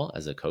at all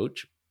as a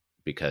coach,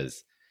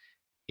 because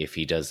if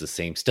he does the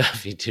same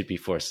stuff he did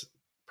before, it's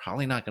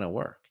probably not going to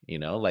work. You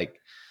know, like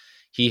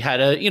he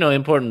had a, you know,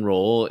 important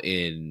role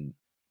in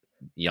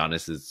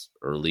Giannis's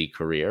early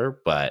career,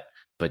 but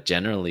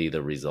generally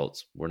the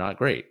results were not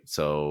great.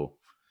 So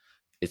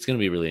it's going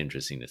to be really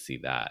interesting to see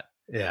that.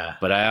 Yeah.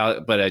 But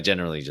I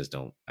generally just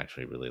don't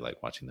actually really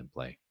like watching them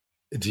play.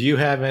 Do you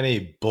have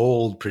any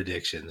bold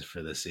predictions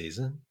for the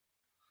season?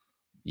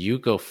 You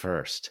go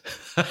first.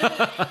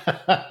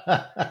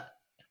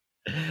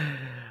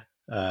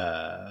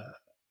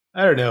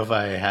 I don't know if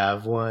I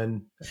have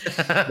one.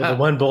 But the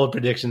one bold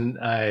prediction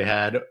I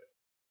had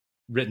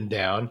written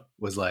down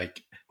was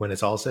like, when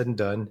it's all said and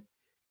done,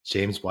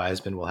 James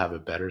Wiseman will have a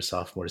better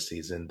sophomore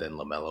season than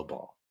LaMelo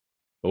Ball.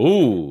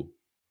 Ooh.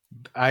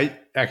 I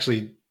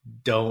actually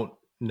don't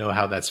know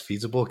how that's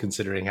feasible,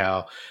 considering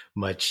how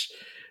much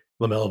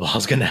LaMelo Ball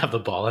is going to have the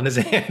ball in his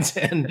hands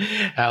and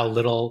how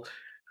little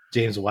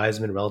James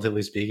Wiseman,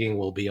 relatively speaking,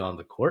 will be on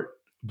the court.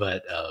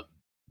 But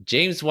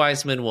James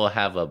Wiseman will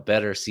have a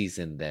better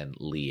season than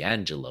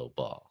LiAngelo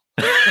Ball.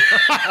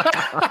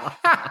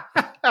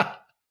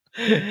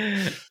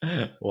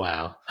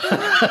 Wow.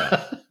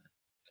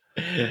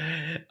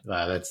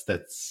 Wow,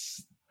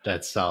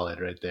 that's solid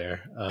right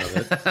there.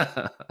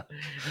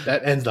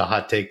 That ends the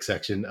hot take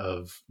section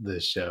of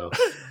this show.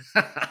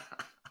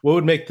 What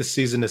would make the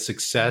season a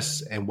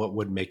success, and what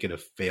would make it a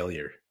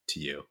failure to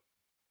you?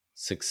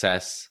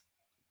 Success.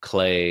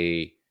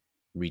 Clay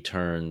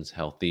returns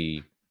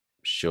healthy,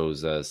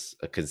 shows us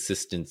a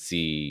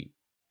consistency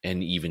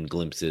and even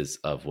glimpses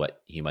of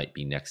what he might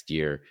be next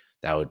year.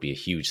 That would be a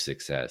huge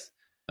success.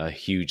 A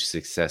huge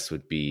success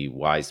would be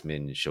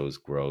Wiseman shows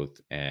growth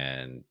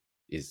and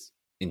is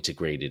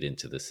integrated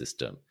into the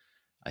system.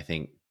 I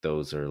think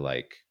those are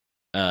like,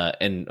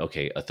 and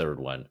okay, a third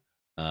one.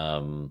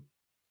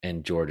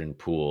 And Jordan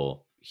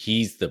Poole,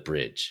 he's the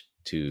bridge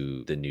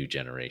to the new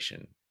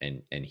generation,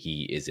 and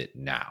he is it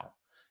now.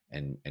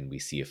 And we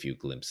see a few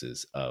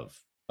glimpses of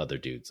other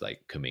dudes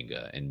like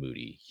Kuminga and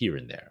Moody here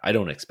and there. I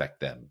don't expect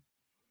them.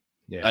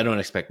 Yeah. I don't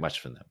expect much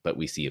from them, but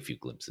we see a few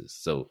glimpses.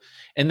 So,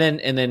 and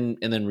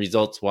then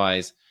results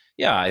wise,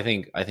 yeah, I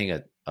think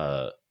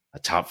a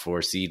top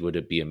 4 seed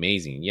would be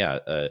amazing. Yeah,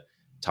 a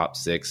top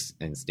 6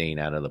 and staying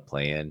out of the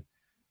play-in.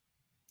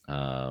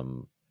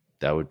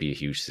 That would be a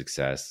huge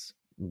success.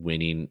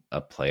 Winning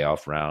a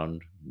playoff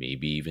round,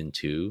 maybe even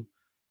 2,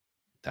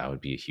 that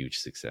would be a huge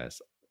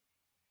success.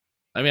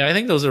 I mean, I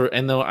think those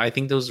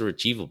are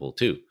achievable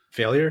too.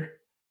 Failure?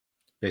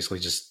 Basically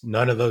just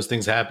none of those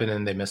things happen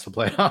and they miss the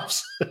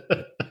playoffs.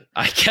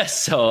 I guess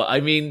so. I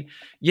mean,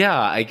 yeah,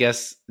 I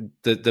guess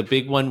the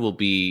big one will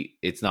be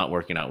it's not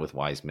working out with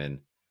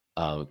Wiseman.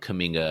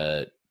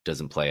 Kuminga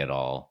doesn't play at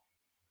all,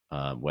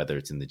 whether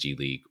it's in the G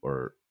League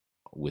or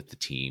with the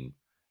team.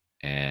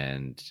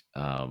 And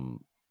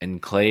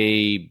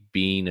Clay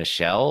being a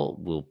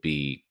shell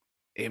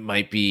it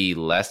might be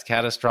less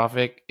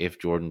catastrophic if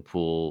Jordan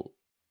Poole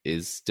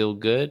is still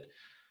good,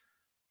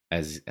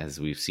 as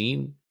we've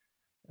seen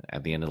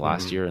at the end of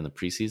last year in the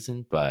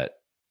preseason. But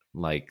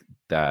like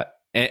that,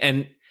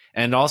 and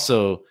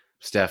also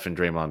Steph and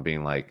Draymond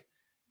being like,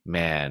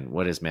 man,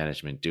 what is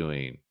management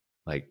doing?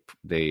 Like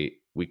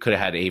we could have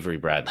had Avery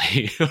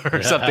Bradley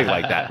or something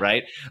like that,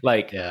 right?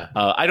 Like, yeah.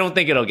 I don't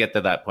think it'll get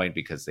to that point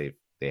because they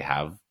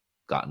have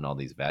gotten all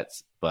these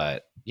vets.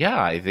 But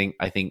yeah, I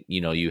think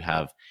you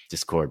have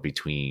discord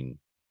between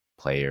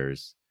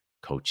players,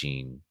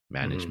 coaching,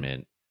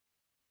 management,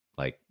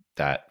 like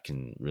that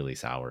can really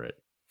sour it.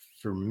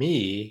 For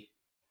me,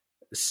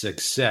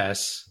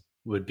 success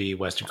would be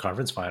Western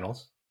Conference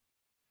Finals.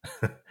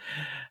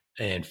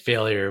 And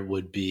failure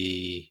would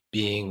be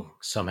being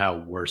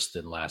somehow worse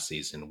than last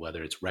season,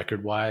 whether it's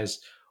record-wise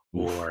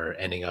or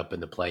ending up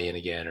in the play-in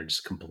again or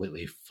just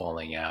completely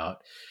falling out.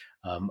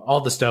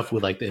 All the stuff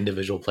with like the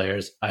individual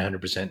players, I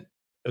 100%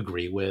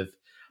 agree with.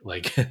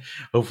 Like,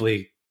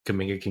 hopefully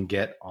Kuminga can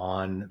get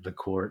on the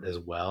court as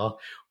well.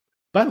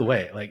 By the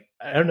way, like,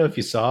 I don't know if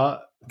you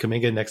saw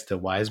Kuminga next to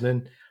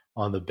Wiseman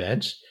on the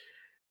bench.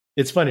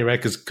 It's funny, right?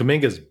 Because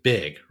Kuminga's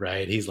big,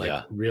 right? He's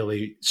like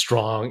really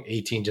strong,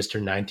 18, just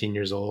turned 19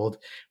 years old.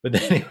 But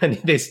then when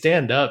they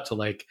stand up to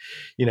like,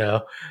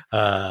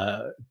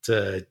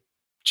 to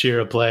cheer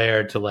a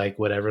player, to like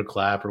whatever,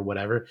 clap or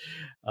whatever,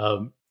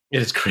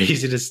 it's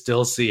crazy to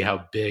still see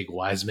how big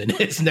Wiseman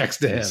is next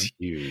to him. It's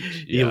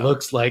huge. He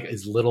looks like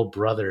his little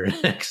brother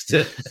next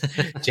to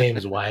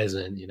James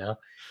Wiseman,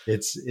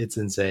 It's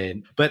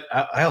insane. But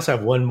I also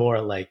have one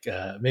more, like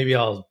maybe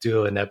I'll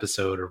do an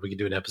episode, or we can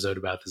do an episode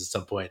about this at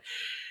some point,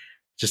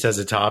 just as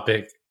a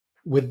topic.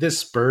 With this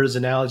Spurs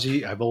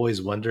analogy, I've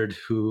always wondered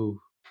who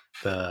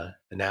the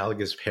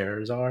analogous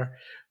pairs are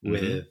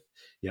with,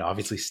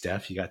 obviously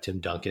Steph, you got Tim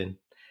Duncan.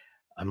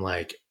 I'm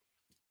like,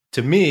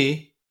 to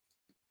me,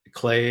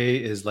 Clay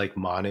is like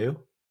Manu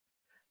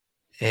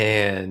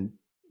and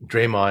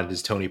Draymond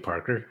is Tony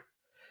Parker.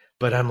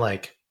 But I'm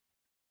like,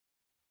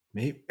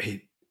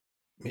 maybe,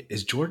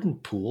 is Jordan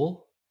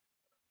Poole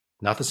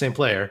not the same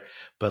player,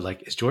 but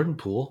like, is Jordan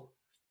Poole,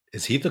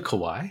 is he the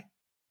Kawhi?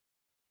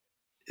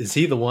 Is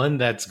he the one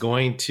that's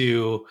going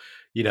to,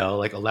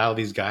 like allow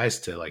these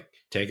guys to like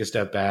take a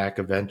step back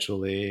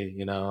eventually,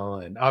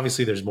 and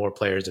obviously there's more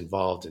players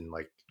involved in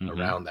like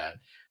around that,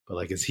 but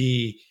like, is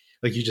he,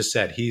 like you just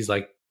said, he's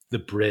like the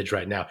bridge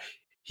right now.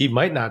 He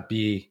might not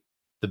be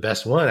the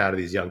best one out of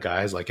these young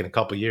guys. Like in a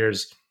couple of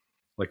years,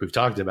 like we've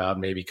talked about,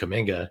 maybe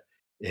Kuminga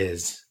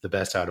is the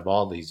best out of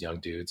all these young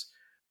dudes,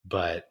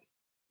 but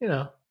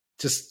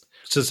just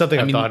something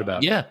I've thought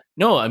about. Yeah,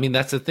 no, I mean,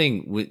 that's the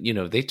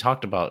thing. They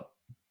talked about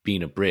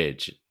being a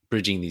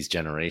bridging these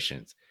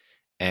generations.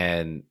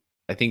 And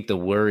I think the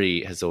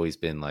worry has always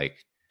been like,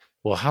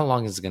 well, how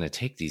long is it going to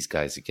take these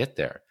guys to get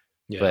there?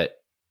 Yeah. But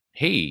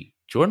hey,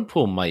 Jordan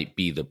Poole might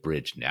be the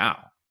bridge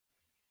now,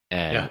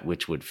 and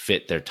which would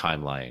fit their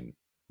timeline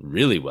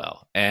really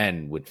well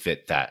and would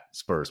fit that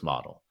Spurs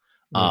model.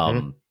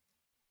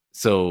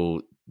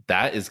 So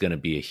that is going to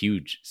be a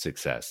huge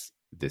success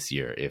this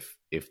year if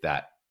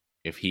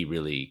he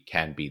really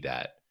can be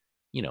that,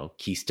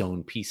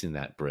 keystone piece in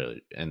that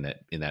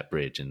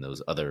bridge, and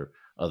those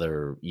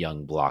other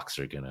young blocks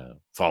are going to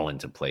fall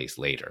into place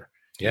later.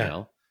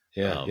 Yeah.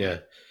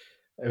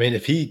 I mean,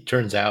 if he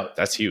turns out,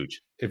 that's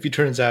huge. If he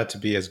turns out to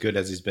be as good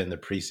as he's been in the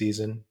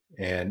preseason,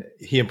 and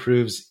he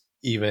improves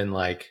even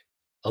like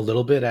a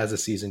little bit as the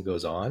season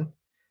goes on,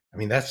 I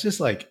mean, that's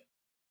just like,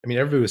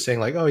 everybody was saying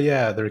like, oh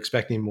yeah, they're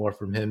expecting more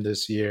from him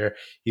this year.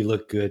 He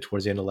looked good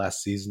towards the end of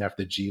last season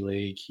after the G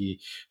League. He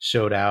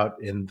showed out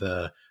in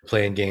the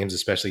playing games,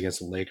 especially against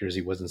the Lakers.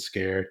 He wasn't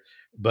scared.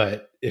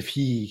 But if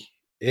he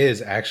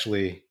is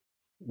actually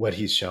what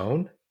he's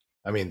shown,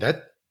 I mean,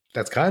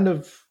 that's kind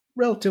of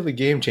relatively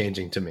game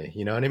changing to me.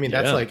 You know what I mean?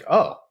 That's like,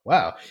 oh,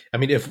 wow. I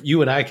mean, if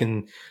you and I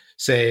can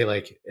say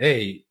like,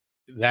 hey,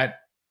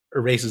 that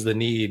erases the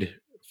need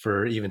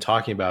for even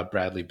talking about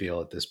Bradley Beal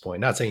at this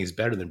point. Not saying he's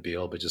better than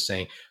Beal, but just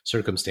saying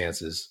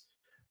circumstances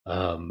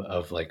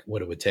of like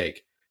what it would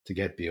take to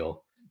get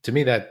Beal. To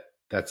me,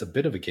 that's a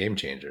bit of a game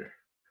changer.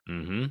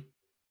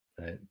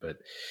 Right? But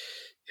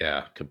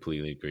yeah,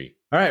 completely agree.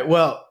 All right.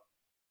 Well,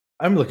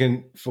 I'm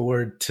looking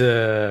forward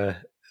to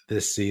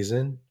this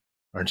season.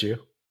 Aren't you?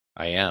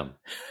 I am.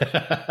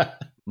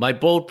 My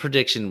bold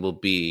prediction will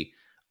be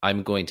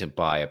I'm going to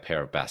buy a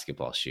pair of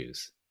basketball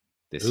shoes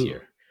this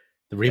year.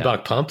 The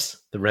Reebok pumps,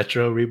 the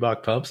retro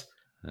Reebok pumps.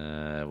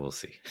 We'll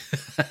see.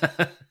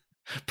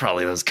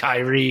 Probably those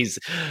Kyries.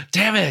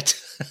 Damn it.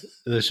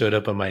 They showed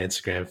up on my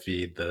Instagram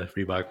feed, the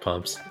Reebok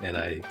pumps, and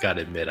I got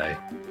to admit, I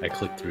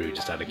clicked through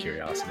just out of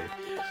curiosity.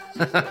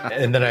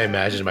 And then I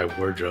imagined my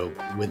wardrobe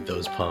with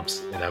those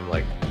pumps, and I'm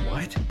like,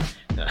 what?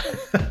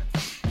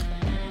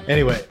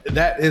 Anyway,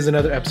 that is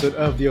another episode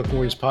of the Oakland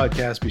Warriors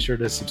podcast. Be sure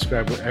to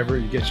subscribe wherever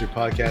you get your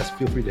podcast.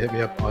 Feel free to hit me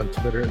up on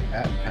Twitter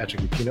at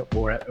Patrick Lupino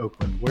or at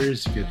Oakland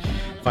Warriors. You could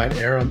find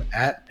Aram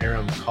at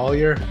Aram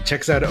Collier. Check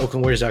us out at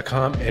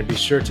OaklandWarriors.com, and be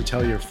sure to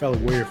tell your fellow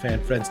Warrior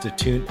fan friends to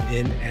tune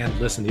in and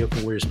listen. The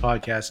Oakland Warriors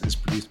podcast is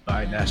produced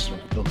by National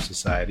Film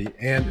Society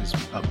and is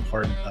a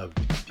part of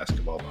the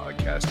Basketball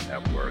Podcast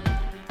Network.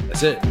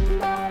 That's it.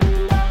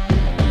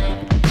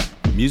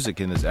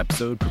 Music in this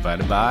episode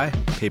provided by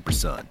Paper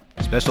Sun.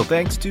 Special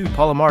thanks to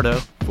Paul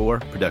Amardo for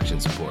production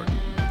support.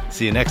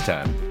 See you next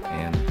time.